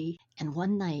ugly. And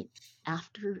one night,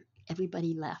 after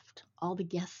everybody left, all the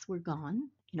guests were gone.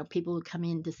 People would come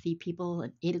in to see people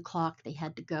at 8 o'clock. They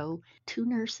had to go. 2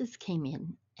 nurses came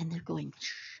in, and they're going,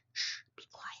 shh, shh, be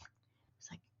quiet. It's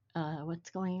like,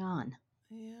 what's going on?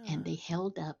 Yeah. And they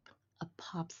held up a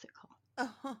popsicle.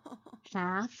 Oh.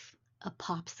 Half a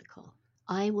popsicle.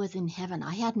 I was in heaven.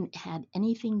 I hadn't had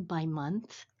anything by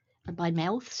mouth,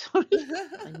 sorry,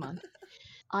 by month.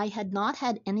 I had not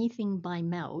had anything by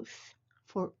mouth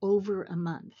for over a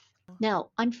month.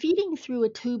 Now, I'm feeding through a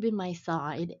tube in my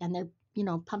side, and they're,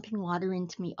 pumping water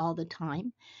into me all the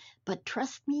time. But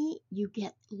trust me, you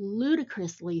get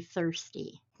ludicrously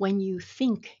thirsty when you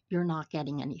think you're not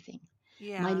getting anything.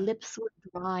 Yeah. My lips were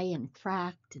dry and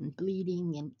cracked and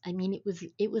bleeding, and I mean,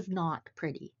 it was not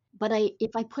pretty. But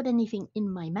if I put anything in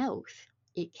my mouth,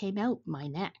 it came out my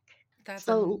neck. That's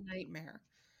So- a nightmare.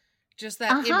 Just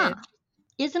that image.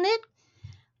 Isn't it?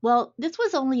 Well, this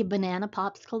was only a banana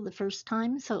popsicle the first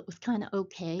time, so it was kind of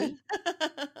okay.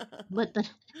 But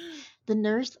the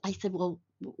nurse, I said, well,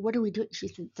 what are we doing? She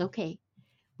said, it's okay.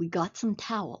 We got some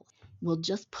towels. We'll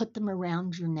just put them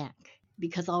around your neck,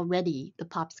 because already the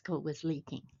popsicle was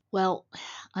leaking. Well,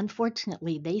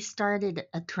 unfortunately, they started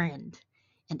a trend.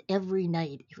 And every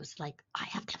night it was like, I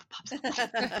have to have a popsicle. I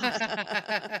have to have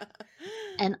a popsicle.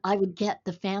 And I would get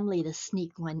the family to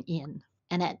sneak one in.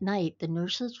 And at night, the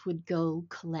nurses would go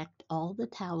collect all the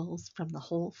towels from the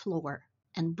whole floor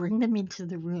and bring them into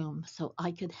the room so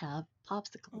I could have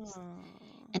popsicles. Aw.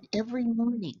 And every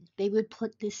morning, they would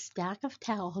put this stack of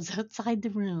towels outside the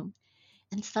room.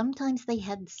 And sometimes they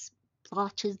had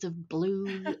splotches of blue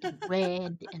and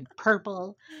red and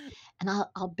purple. And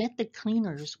I'll bet the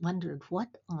cleaners wondered what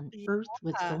on earth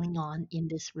was Yeah. going on in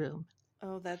this room.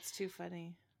 Oh, that's too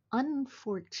funny.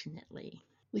 Unfortunately,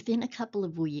 within a couple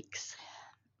of weeks,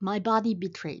 my body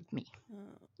betrayed me. Oh.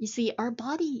 You see, our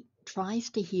body tries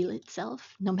to heal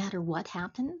itself no matter what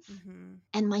happens. Mhm.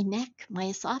 And my neck, my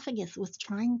esophagus was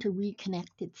trying to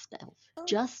reconnect itself Oh.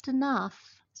 just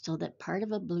enough so that part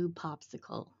of a blue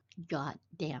popsicle got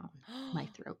down my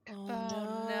throat. Oh,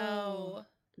 Oh no.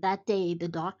 That day, the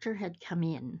doctor had come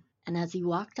in, and as he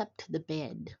walked up to the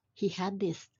bed, he had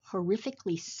this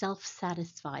horrifically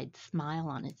self-satisfied smile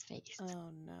on his face.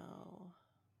 Oh no.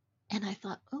 And I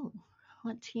thought, oh,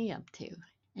 what's he up to?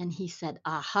 And he said,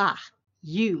 aha,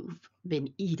 you've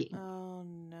been eating. Oh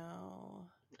no.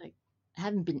 Like, I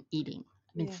haven't been eating.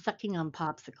 I've been Yeah. sucking on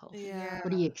popsicles. Yeah.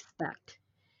 What do you expect?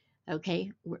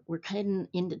 Okay, we're heading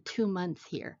into 2 months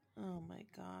here. Oh my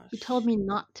gosh. He told me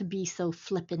not to be so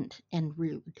flippant and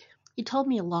rude. He told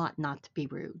me a lot not to be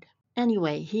rude.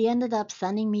 Anyway, he ended up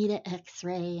sending me to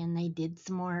X-ray, and they did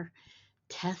some more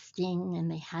testing, and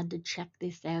they had to check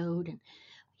this out, and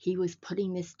he was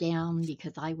putting this down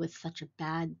because I was such a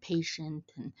bad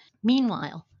patient. And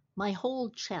meanwhile, my whole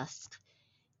chest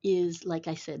is, like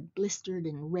I said, blistered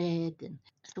and red. And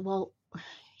I said, well,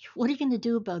 what are you going to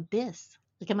do about this?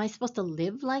 Like, am I supposed to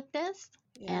live like this?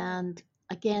 Yeah. And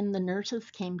again, the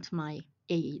nurses came to my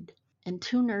aid, and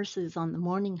 2 nurses on the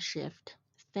morning shift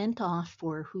sent off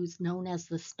for who's known as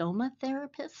the stoma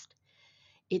therapist.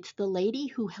 It's the lady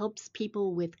who helps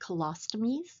people with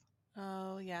colostomies.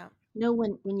 Oh yeah. You know,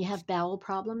 when you have bowel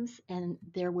problems and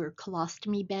there were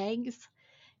colostomy bags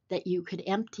that you could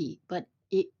empty, but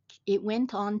it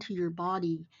went onto your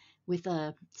body with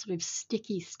a sort of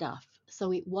sticky stuff.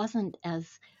 So it wasn't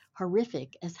as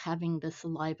horrific as having the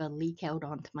saliva leak out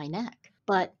onto my neck.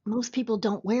 But most people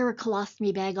don't wear a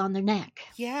colostomy bag on their neck.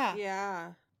 Yeah.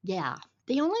 Yeah. Yeah,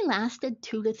 they only lasted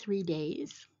 2 to 3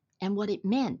 days. And what it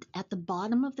meant, at the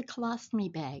bottom of the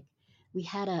colostomy bag, we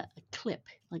had a clip,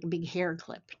 like a big hair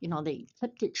clip. You know, they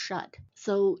clipped it shut.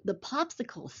 So the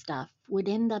popsicle stuff would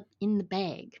end up in the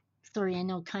bag. Sorry, I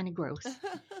know, kind of gross.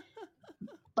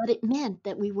 But it meant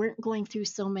that we weren't going through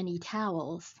so many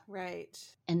towels, Right.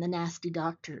 and the nasty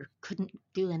doctor couldn't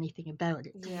do anything about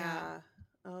it. Yeah.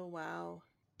 Oh wow.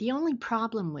 The only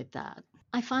problem with that,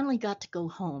 I finally got to go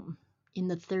home in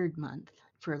the 3rd month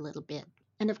for a little bit.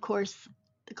 And of course,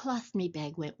 the colostomy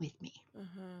bag went with me.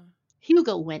 Uh-huh.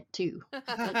 Hugo went too,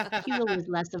 but Hugo was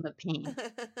less of a pain.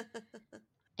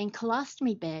 And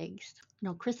colostomy bags, you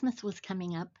know, Christmas was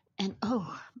coming up, and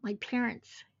oh, my parents,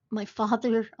 my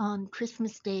father on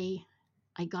Christmas Day,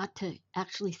 I got to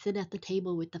actually sit at the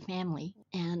table with the family,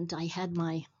 and I had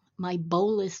my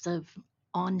bolus of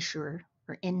Ensure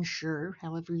or Ensure,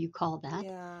 however you call that.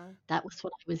 Yeah. That was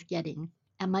what I was getting.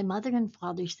 And my mother and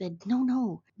father said,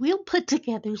 no, we'll put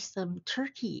together some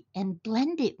turkey and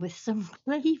blend it with some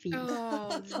gravy.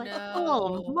 Oh It's like, no.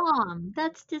 oh, Mom,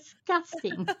 that's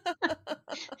disgusting.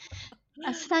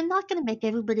 I said, I'm not going to make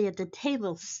everybody at the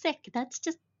table sick. That's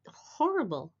just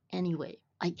horrible. Anyway,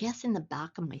 I guess in the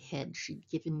back of my head, she'd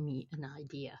given me an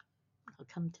idea. I'll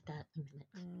come to that in a minute.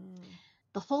 Mm.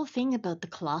 The whole thing about the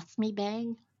colostomy bag,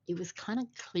 it was kind of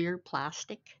clear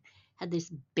plastic, had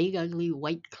this big ugly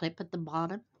white clip at the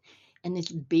bottom, and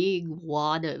this big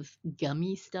wad of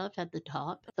gummy stuff at the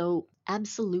top. So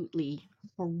absolutely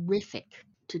horrific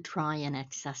to try and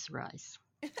accessorize.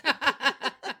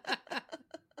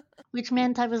 Which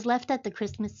meant I was left at the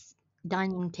Christmas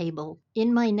dining table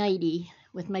in my nightie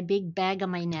with my big bag on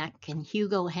my neck and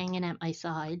Hugo hanging at my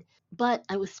side. But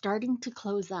I was starting to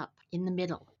close up in the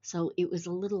middle, so it was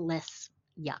a little less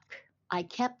yuck. I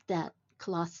kept that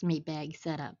colostomy bag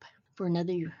set up for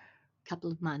another couple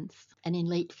of months, and in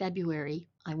late February,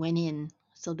 I went in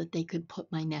so that they could put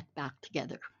my neck back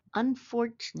together.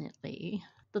 Unfortunately,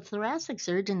 the thoracic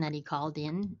surgeon that he called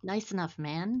in, nice enough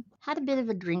man, had a bit of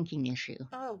a drinking issue,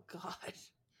 Oh God.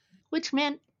 which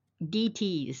meant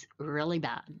DTs really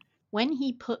bad. When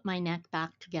he put my neck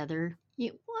back together,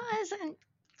 it wasn't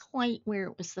quite where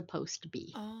it was supposed to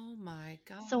be. Oh my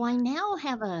god. So I now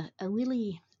have a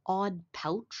really odd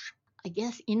pouch, I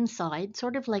guess inside,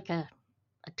 sort of like a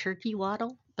turkey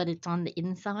waddle, but it's on the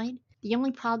inside. The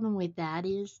only problem with that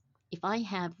is if I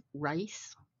have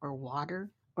rice or water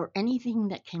or anything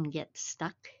that can get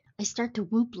stuck, I start to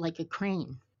whoop like a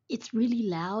crane. It's really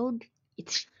loud,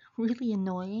 it's really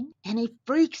annoying, and it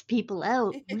freaks people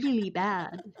out really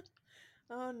bad.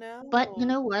 Oh no. But you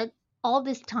know what? All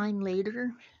this time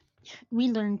later, we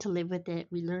learn to live with it,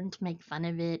 we learn to make fun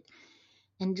of it,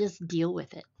 and just deal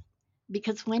with it.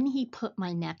 Because when he put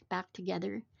my neck back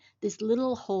together, this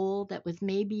little hole that was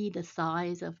maybe the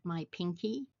size of my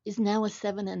pinky is now a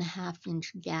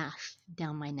 7.5-inch gash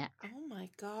down my neck. Oh my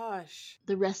gosh.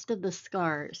 The rest of the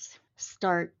scars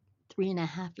start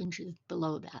 3.5 inches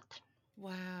below that.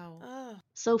 Wow. Oh.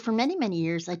 So for many, many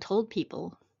years, I told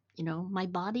people, you know, my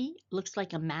body looks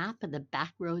like a map of the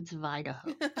back roads of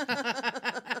Idaho.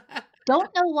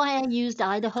 Don't know why I used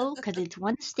Idaho, because it's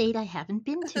one state I haven't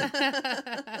been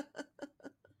to.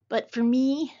 But for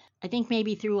me, I think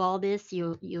maybe through all this,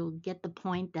 you'll get the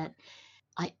point that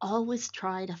I always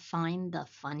try to find the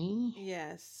funny.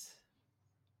 Yes.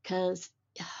 Because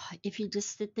if you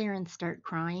just sit there and start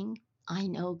crying, I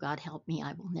know, God help me,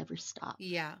 I will never stop.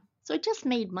 Yeah. So it just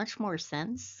made much more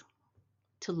sense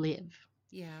to live,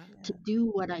 Yeah. to do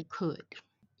what I could.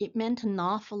 It meant an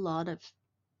awful lot of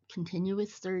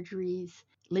continuous surgeries,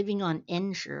 living on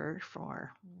Ensure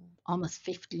for almost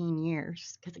 15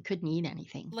 years because I couldn't eat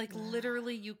anything. Like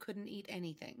literally you couldn't eat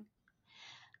anything.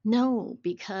 No,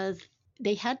 because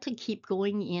they had to keep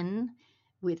going in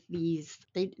with these,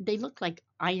 they look like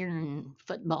iron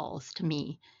footballs to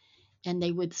me, and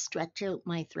they would stretch out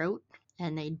my throat,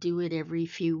 and they do it every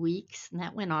few weeks, and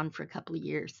that went on for a couple of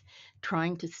years,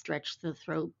 trying to stretch the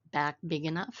throat back big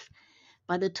enough.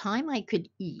 By the time I could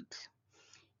eat,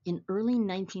 in early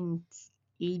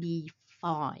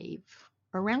 1985,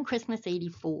 around Christmas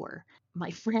 84,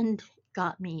 my friend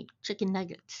got me chicken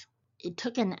nuggets. It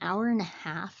took an hour and a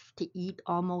half to eat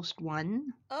almost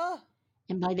one. Oh.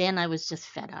 And by then I was just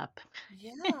fed up.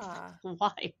 Yeah.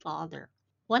 Why bother?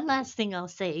 One last thing I'll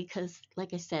say, because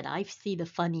like I said, I see the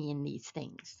funny in these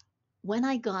things. When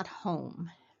I got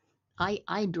home,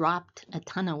 I dropped a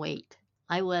ton of weight.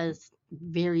 I was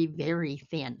very, very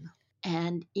thin.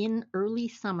 And in early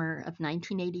summer of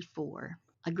 1984,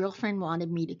 a girlfriend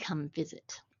wanted me to come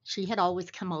visit. She had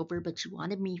always come over, but she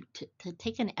wanted me to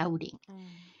take an outing.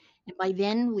 And by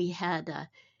then we had a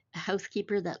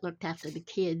housekeeper that looked after the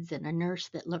kids and a nurse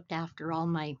that looked after all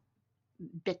my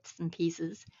bits and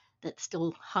pieces that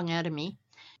still hung out of me.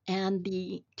 And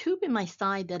the tube in my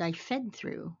side that I fed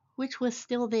through, which was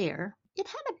still there, it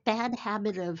had a bad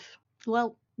habit of,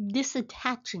 well,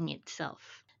 disattaching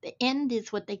itself. The end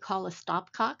is what they call a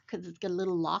stopcock because it's got a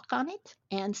little lock on it.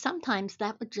 And sometimes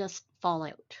that would just fall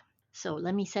out. So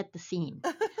let me set the scene.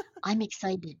 I'm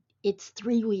excited. It's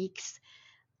 3 weeks.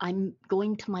 I'm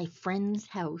going to my friend's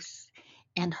house,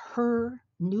 and her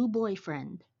new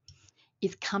boyfriend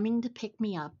is coming to pick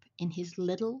me up in his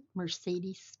little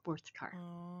Mercedes sports car.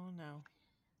 Oh, no.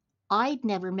 I'd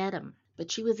never met him,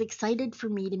 but she was excited for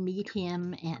me to meet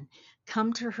him and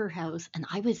come to her house, and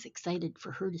I was excited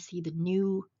for her to see the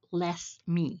new, less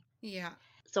me. Yeah.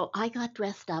 So I got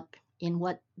dressed up in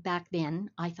what back then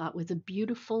I thought was a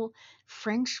beautiful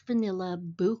French vanilla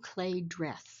boucle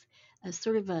dress, a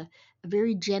sort of a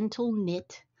very gentle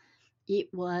knit.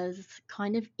 It was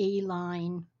kind of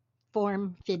A-line,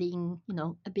 form-fitting, you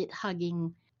know, a bit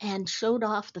hugging, and showed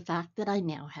off the fact that I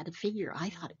now had a figure. I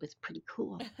thought it was pretty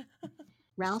cool.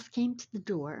 Ralph came to the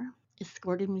door,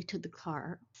 escorted me to the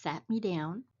car, sat me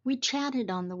down. We chatted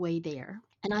on the way there,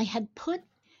 and I had put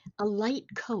a light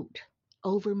coat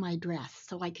over my dress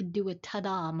so I could do a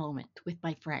ta-da moment with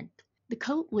my friend. The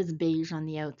coat was beige on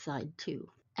the outside too.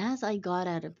 As I got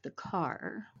out of the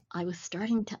car, I was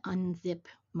starting to unzip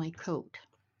my coat.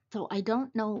 So I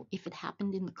don't know if it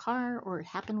happened in the car or it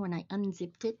happened when I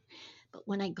unzipped it, but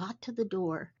when I got to the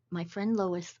door, my friend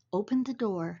Lois opened the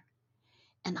door,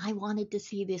 and I wanted to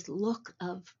see this look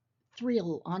of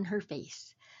thrill on her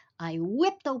face. I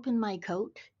whipped open my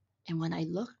coat, and when I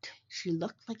looked, she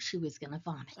looked like she was going to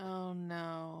vomit. Oh,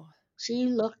 no. She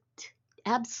looked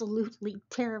absolutely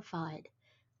terrified.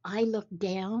 I looked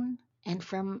down, and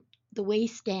from the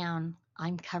waist down,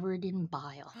 I'm covered in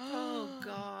bile. Oh,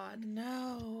 God.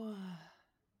 No.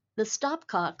 The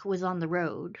stopcock was on the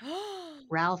road.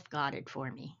 Ralph got it for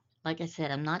me. Like I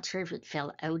said, I'm not sure if it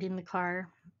fell out in the car,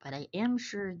 but I am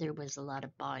sure there was a lot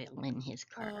of bile in his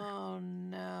car. Oh,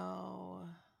 no.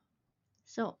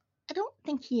 So I don't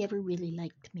think he ever really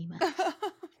liked me much.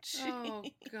 Oh,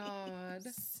 God.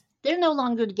 They're no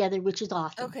longer together, which is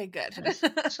awesome. Okay, good.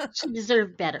 She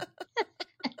deserved better.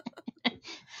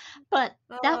 But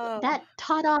that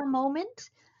ta-da moment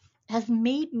has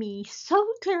made me so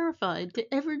terrified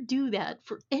to ever do that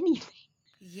for anything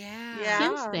Yeah.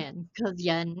 since then, because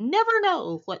you never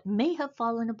know what may have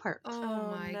fallen apart.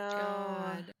 Oh my no.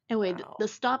 God. Anyway, Wow. the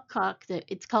stopcock,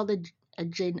 it's called a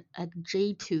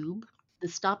J tube. The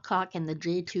stopcock and the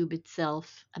J tube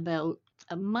itself, about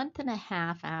a month and a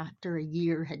half after a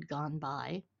year had gone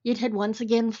by, it had once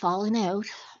again fallen out.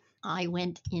 I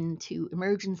went into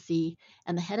emergency,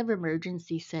 and the head of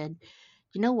emergency said,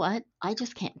 "You know what? I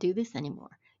just can't do this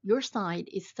anymore. Your side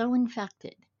is so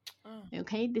infected. Oh.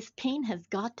 Okay, this pain has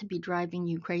got to be driving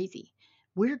you crazy.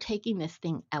 We're taking this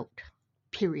thing out,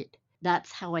 period."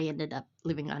 That's how I ended up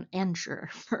living on Ensure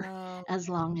for Oh, as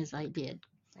long as I did.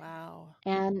 wow.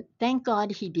 And thank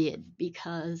God he did,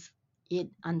 because it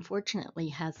unfortunately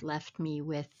has left me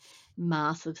with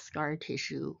massive scar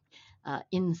tissue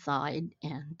inside.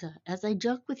 And as I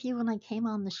joked with you when I came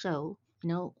on the show, you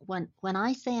know, when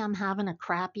I say I'm having a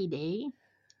crappy day,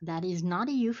 that is not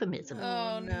a euphemism.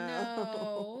 Oh,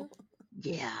 no.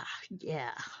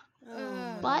 Yeah.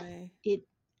 Oh, But my.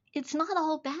 it's not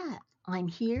all bad. I'm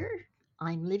here.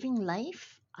 I'm living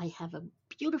life. I have a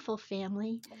beautiful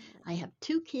family. I have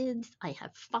 2 kids. I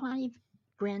have 5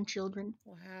 grandchildren.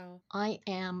 Wow. I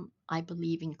am, I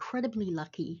believe, incredibly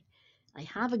lucky. I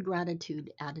have a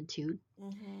gratitude attitude,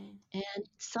 Mm-hmm. and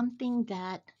it's something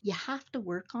that you have to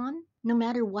work on no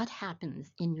matter what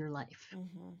happens in your life.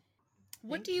 Mm-hmm.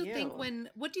 What do you think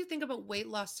what do you think about weight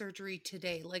loss surgery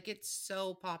today? Like, it's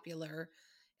so popular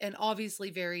and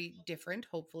obviously very different,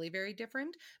 hopefully very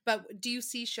different. But do you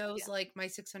see shows like My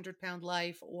 600-Pound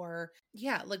Life, or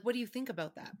like, what do you think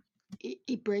about that?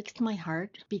 It breaks my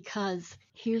heart, because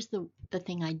here's the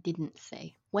thing I didn't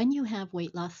say. When you have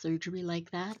weight loss surgery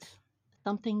like that,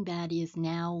 something that is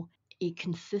now a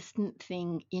consistent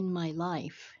thing in my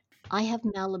life, I have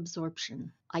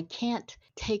malabsorption. I can't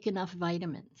take enough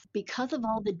vitamins. Because of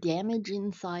all the damage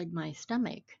inside my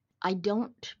stomach, I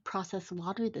don't process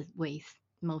water the way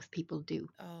most people do.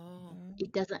 Oh.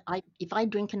 It doesn't, if I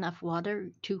drink enough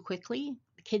water too quickly,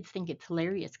 the kids think it's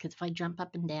hilarious, because if I jump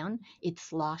up and down, it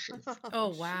sloshes.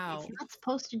 Oh, wow. It's not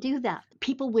supposed to do that.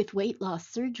 People with weight loss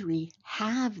surgery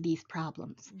have these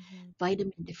problems,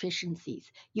 vitamin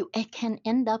deficiencies. You can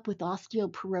end up with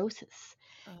osteoporosis.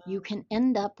 You can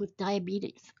end up with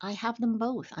diabetes. I have them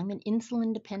both. I'm an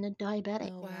insulin dependent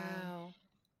diabetic. Oh, Wow.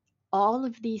 All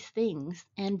of these things,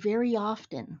 and very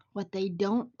often what they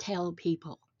don't tell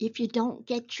people, if you don't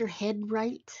get your head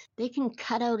right, they can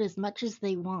cut out as much as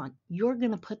they want. You're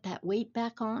going to put that weight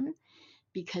back on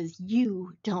because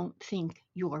you don't think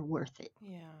you're worth it.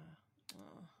 Yeah.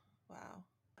 Oh, wow.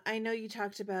 I know you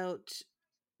talked about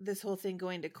this whole thing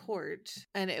going to court,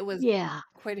 and it was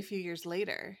quite a few years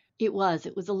later. It was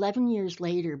 11 years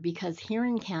later, because here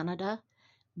in Canada,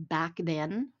 back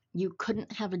then, you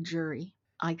couldn't have a jury.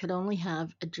 I could only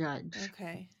have a judge.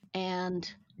 Okay.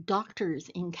 And doctors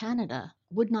in Canada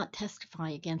would not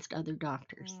testify against other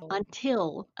doctors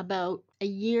until about a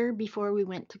year before we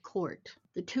went to court.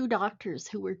 The 2 doctors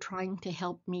who were trying to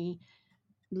help me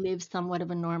live somewhat of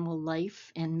a normal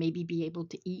life and maybe be able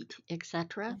to eat,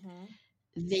 etc.,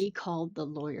 they called the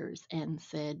lawyers and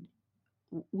said,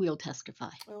 "We'll testify.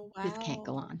 Oh, wow. This can't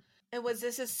go on." And was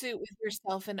this a suit with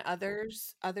yourself and other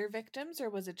victims, or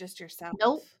was it just yourself?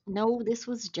 No, this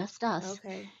was just us.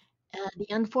 Okay. The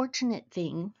unfortunate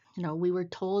thing, you know, we were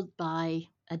told by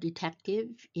a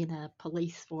detective in a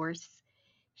police force.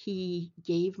 He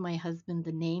gave my husband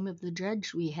the name of the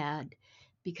judge we had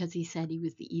because he said he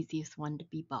was the easiest one to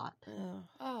be bought.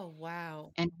 Oh,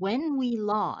 wow. And when we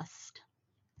lost,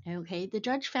 okay, the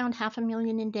judge found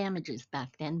 $500,000 in damages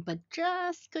back then, but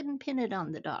just couldn't pin it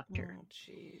on the doctor. Oh,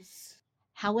 jeez.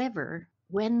 However,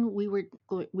 when we were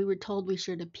told we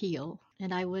should appeal,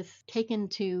 and I was taken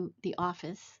to the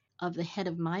office of the head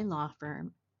of my law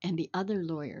firm and the other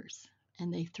lawyers,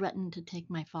 and they threatened to take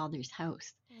my father's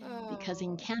house. Because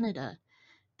in Canada,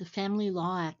 the Family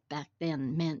Law Act back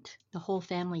then meant the whole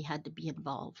family had to be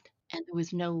involved. And there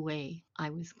was no way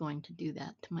I was going to do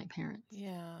that to my parents.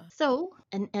 Yeah. So,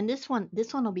 and this one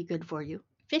will be good for you.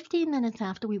 15 minutes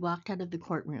after we walked out of the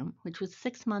courtroom, which was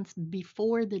 6 months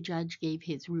before the judge gave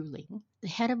his ruling, the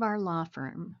head of our law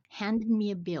firm handed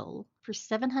me a bill for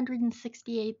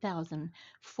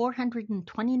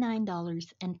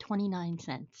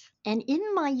 $768,429.29. And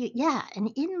in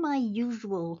my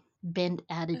usual bent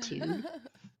attitude,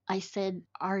 I said,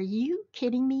 "Are you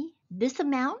kidding me? This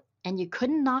amount? And you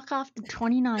couldn't knock off the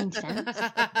 29 cents?"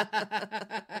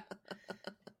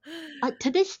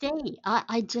 To this day,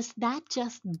 that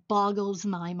just boggles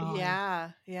my mind.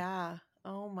 Yeah.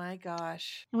 Oh my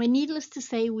gosh. Anyway, needless to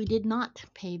say, we did not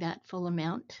pay that full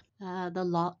amount.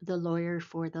 The lawyer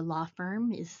for the law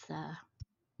firm is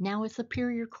now a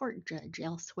superior court judge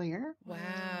elsewhere.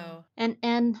 Wow.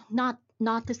 And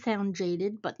not to sound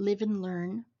jaded, but live and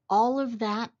learn. All of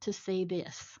that to say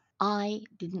this: I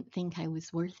didn't think I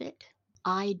was worth it.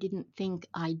 I didn't think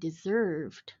I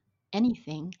deserved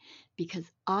anything because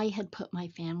I had put my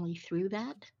family through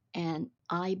that, and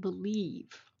I believe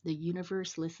the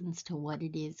universe listens to what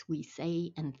it is we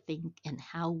say and think and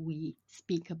how we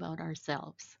speak about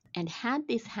ourselves. And had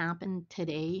this happened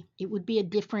today, it would be a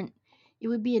different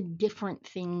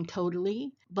thing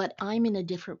totally, but I'm in a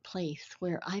different place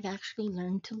where I've actually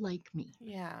learned to like me.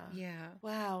 Yeah. Yeah.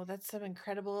 Wow, that's some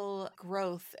incredible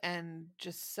growth and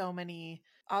just so many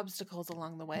obstacles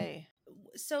along the way.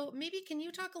 So maybe can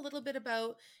you talk a little bit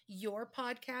about your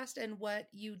podcast and what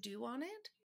you do on it?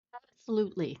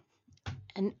 Absolutely.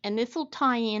 And this will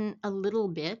tie in a little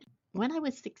bit. When I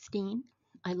was 16,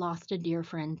 I lost a dear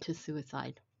friend to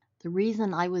suicide. The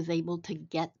reason I was able to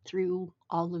get through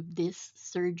all of this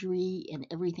surgery and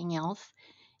everything else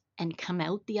and come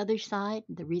out the other side,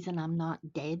 the reason I'm not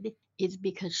dead, is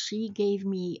because she gave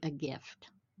me a gift.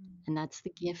 And that's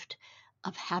the gift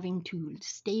of having to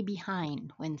stay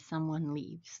behind when someone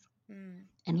leaves.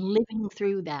 And living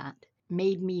through that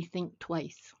made me think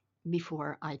twice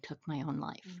before I took my own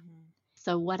life.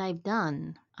 So what I've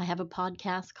done, I have a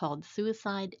podcast called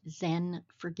Suicide Zen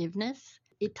Forgiveness.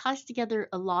 It ties together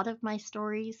a lot of my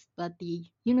stories, but the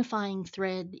unifying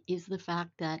thread is the fact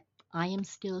that I am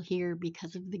still here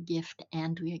because of the gift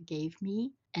Andrea gave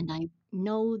me. And I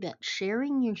know that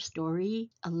sharing your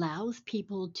story allows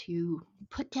people to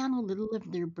put down a little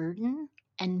of their burden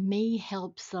and may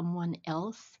help someone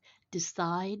else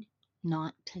decide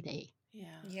not today.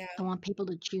 Yeah. I want people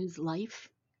to choose life,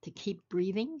 to keep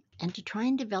breathing, and to try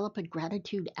and develop a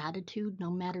gratitude attitude no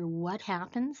matter what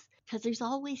happens, because there's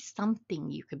always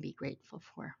something you can be grateful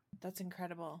for. That's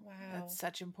incredible. Wow. That's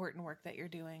such important work that you're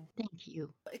doing. Thank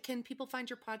you. Can people find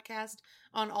your podcast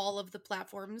on all of the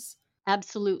platforms?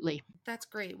 Absolutely. That's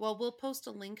great. Well, we'll post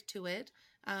a link to it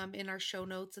in our show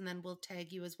notes, and then we'll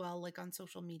tag you as well, like on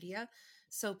social media,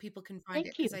 so people can find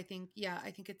it. Thank you. Because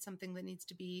I think it's something that needs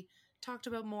to be talked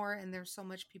about more, and there's so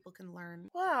much people can learn.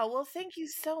 Wow. Well, thank you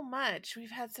so much.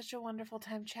 We've had such a wonderful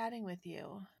time chatting with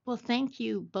you. Well, thank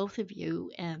you, both of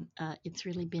you. And it's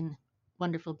really been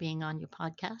wonderful being on your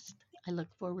podcast. I look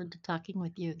forward to talking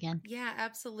with you again. Yeah,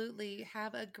 absolutely.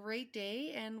 Have a great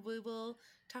day, and we will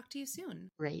talk to you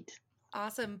soon. Great.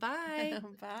 Awesome. Bye.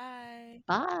 Bye.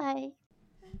 Bye.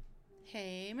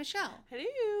 Hey, Michelle. Hello.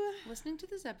 Listening to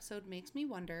this episode makes me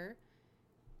wonder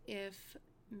if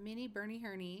mini Bernie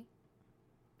Herney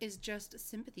is just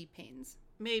sympathy pains,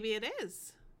 Maybe it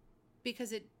is.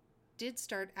 because it did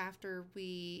start after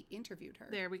we interviewed her.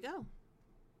 There we go.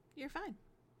 You're fine.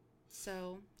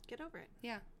 So, Get over it.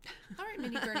 yeah. All right,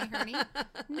 mini Bernie Herney.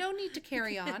 No need to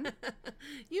carry on.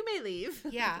 You may leave.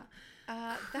 Yeah.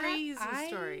 Crazy I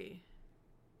story.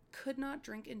 could not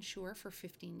drink Ensure for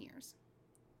 15 years.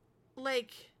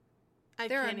 Like, I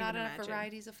There are can't not even enough imagine.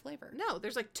 varieties of flavor. No,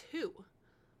 there's like 2.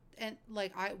 And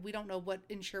like we don't know what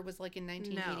Ensure was like in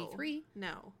 1983.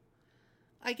 No.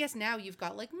 I guess now you've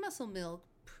got like Muscle Milk,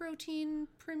 Protein,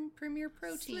 Premier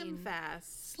Protein, Slim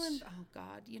Fast. Oh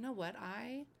God, you know what?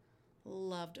 I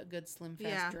loved a good Slim Fast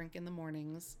Yeah. drink in the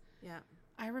mornings. Yeah.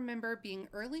 I remember being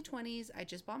early 20s. I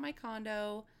just bought my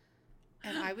condo,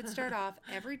 and I would start off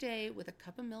every day with a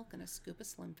cup of milk and a scoop of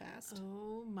Slim Fast.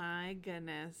 Oh my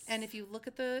goodness. And if you look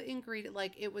at the ingredient,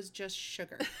 like it was just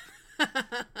sugar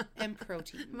and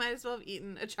protein. Might as well have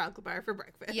eaten a chocolate bar for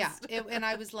breakfast. Yeah, and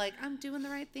I was like, I'm doing the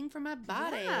right thing for my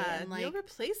body. Yeah, and like, meal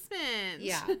replacement.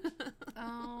 Yeah.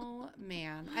 Oh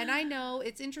man. And I know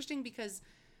it's interesting because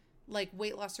like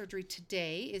weight loss surgery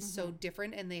today is so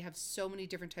different, and they have so many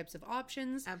different types of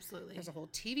options. Absolutely. There's a whole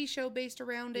TV show based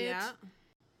around it. Yeah.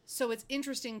 So it's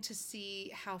interesting to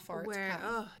see how far it's come.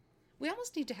 Oh, We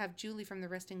almost need to have Julie from the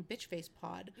Resting Bitch Face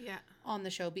Pod yeah. on the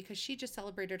show, because she just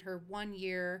celebrated her 1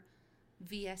 year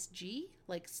VSG.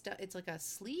 Like it's like a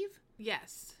sleeve.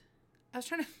 Yes. I was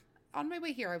trying to, on my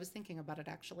way here, I was thinking about it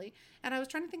actually. And I was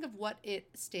trying to think of what it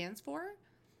stands for.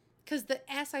 Because the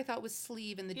S I thought was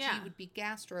sleeve and the G would be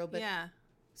gastro, but yeah.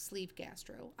 sleeve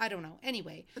gastro. I don't know.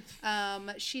 Anyway,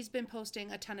 she's been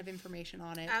posting a ton of information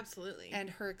on it. Absolutely. And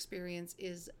her experience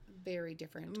is very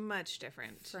different. Much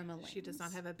different. From She does not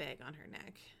Elaine's. have a bag on her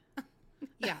neck.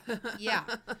 Yeah. Yeah.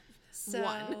 So,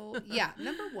 One. yeah,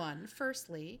 number 1,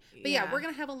 firstly. But yeah, we're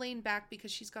going to have Elaine back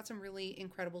because she's got some really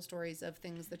incredible stories of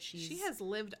things that She has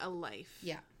lived a life.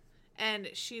 Yeah. And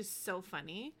she's so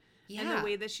funny. Yeah. And the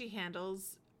way that she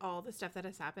handles all the stuff that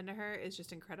has happened to her is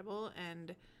just incredible.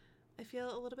 And I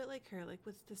feel a little bit like her, like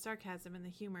with the sarcasm and the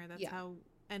humor. That's how,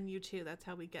 and you too, that's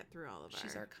how we get through all of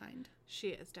She's our kind. She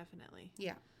is, definitely.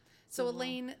 Yeah. So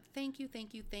Elaine, thank you.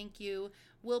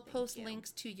 We'll post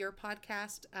links to your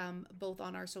podcast both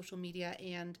on our social media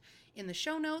and in the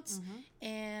show notes.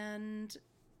 And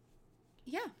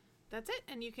yeah. That's it.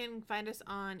 And you can find us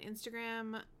on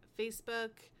Instagram,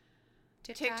 Facebook,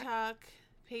 TikTok,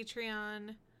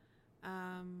 Patreon,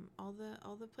 all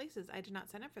the places. I did not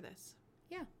sign up for this.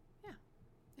 Yeah.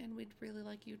 And we'd really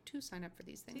like you to sign up for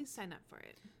these things. Please sign up for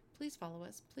it. Please follow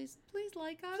us. Please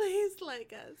like us. Please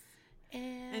like us.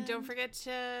 And don't forget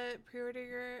to pre-order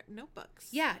your notebooks.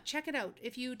 Yeah, check it out.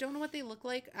 If you don't know what they look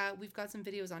like, we've got some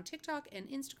videos on TikTok and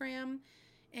Instagram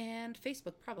and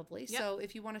Facebook probably. Yep. So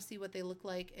if you want to see what they look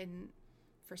like and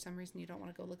for some reason you don't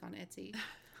want to go look on Etsy,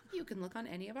 you can look on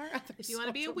any of our other If you want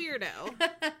to be a weirdo.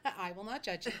 I will not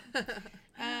judge you.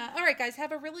 All right, guys,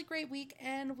 have a really great week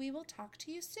and we will talk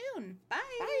to you soon. Bye.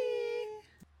 Bye.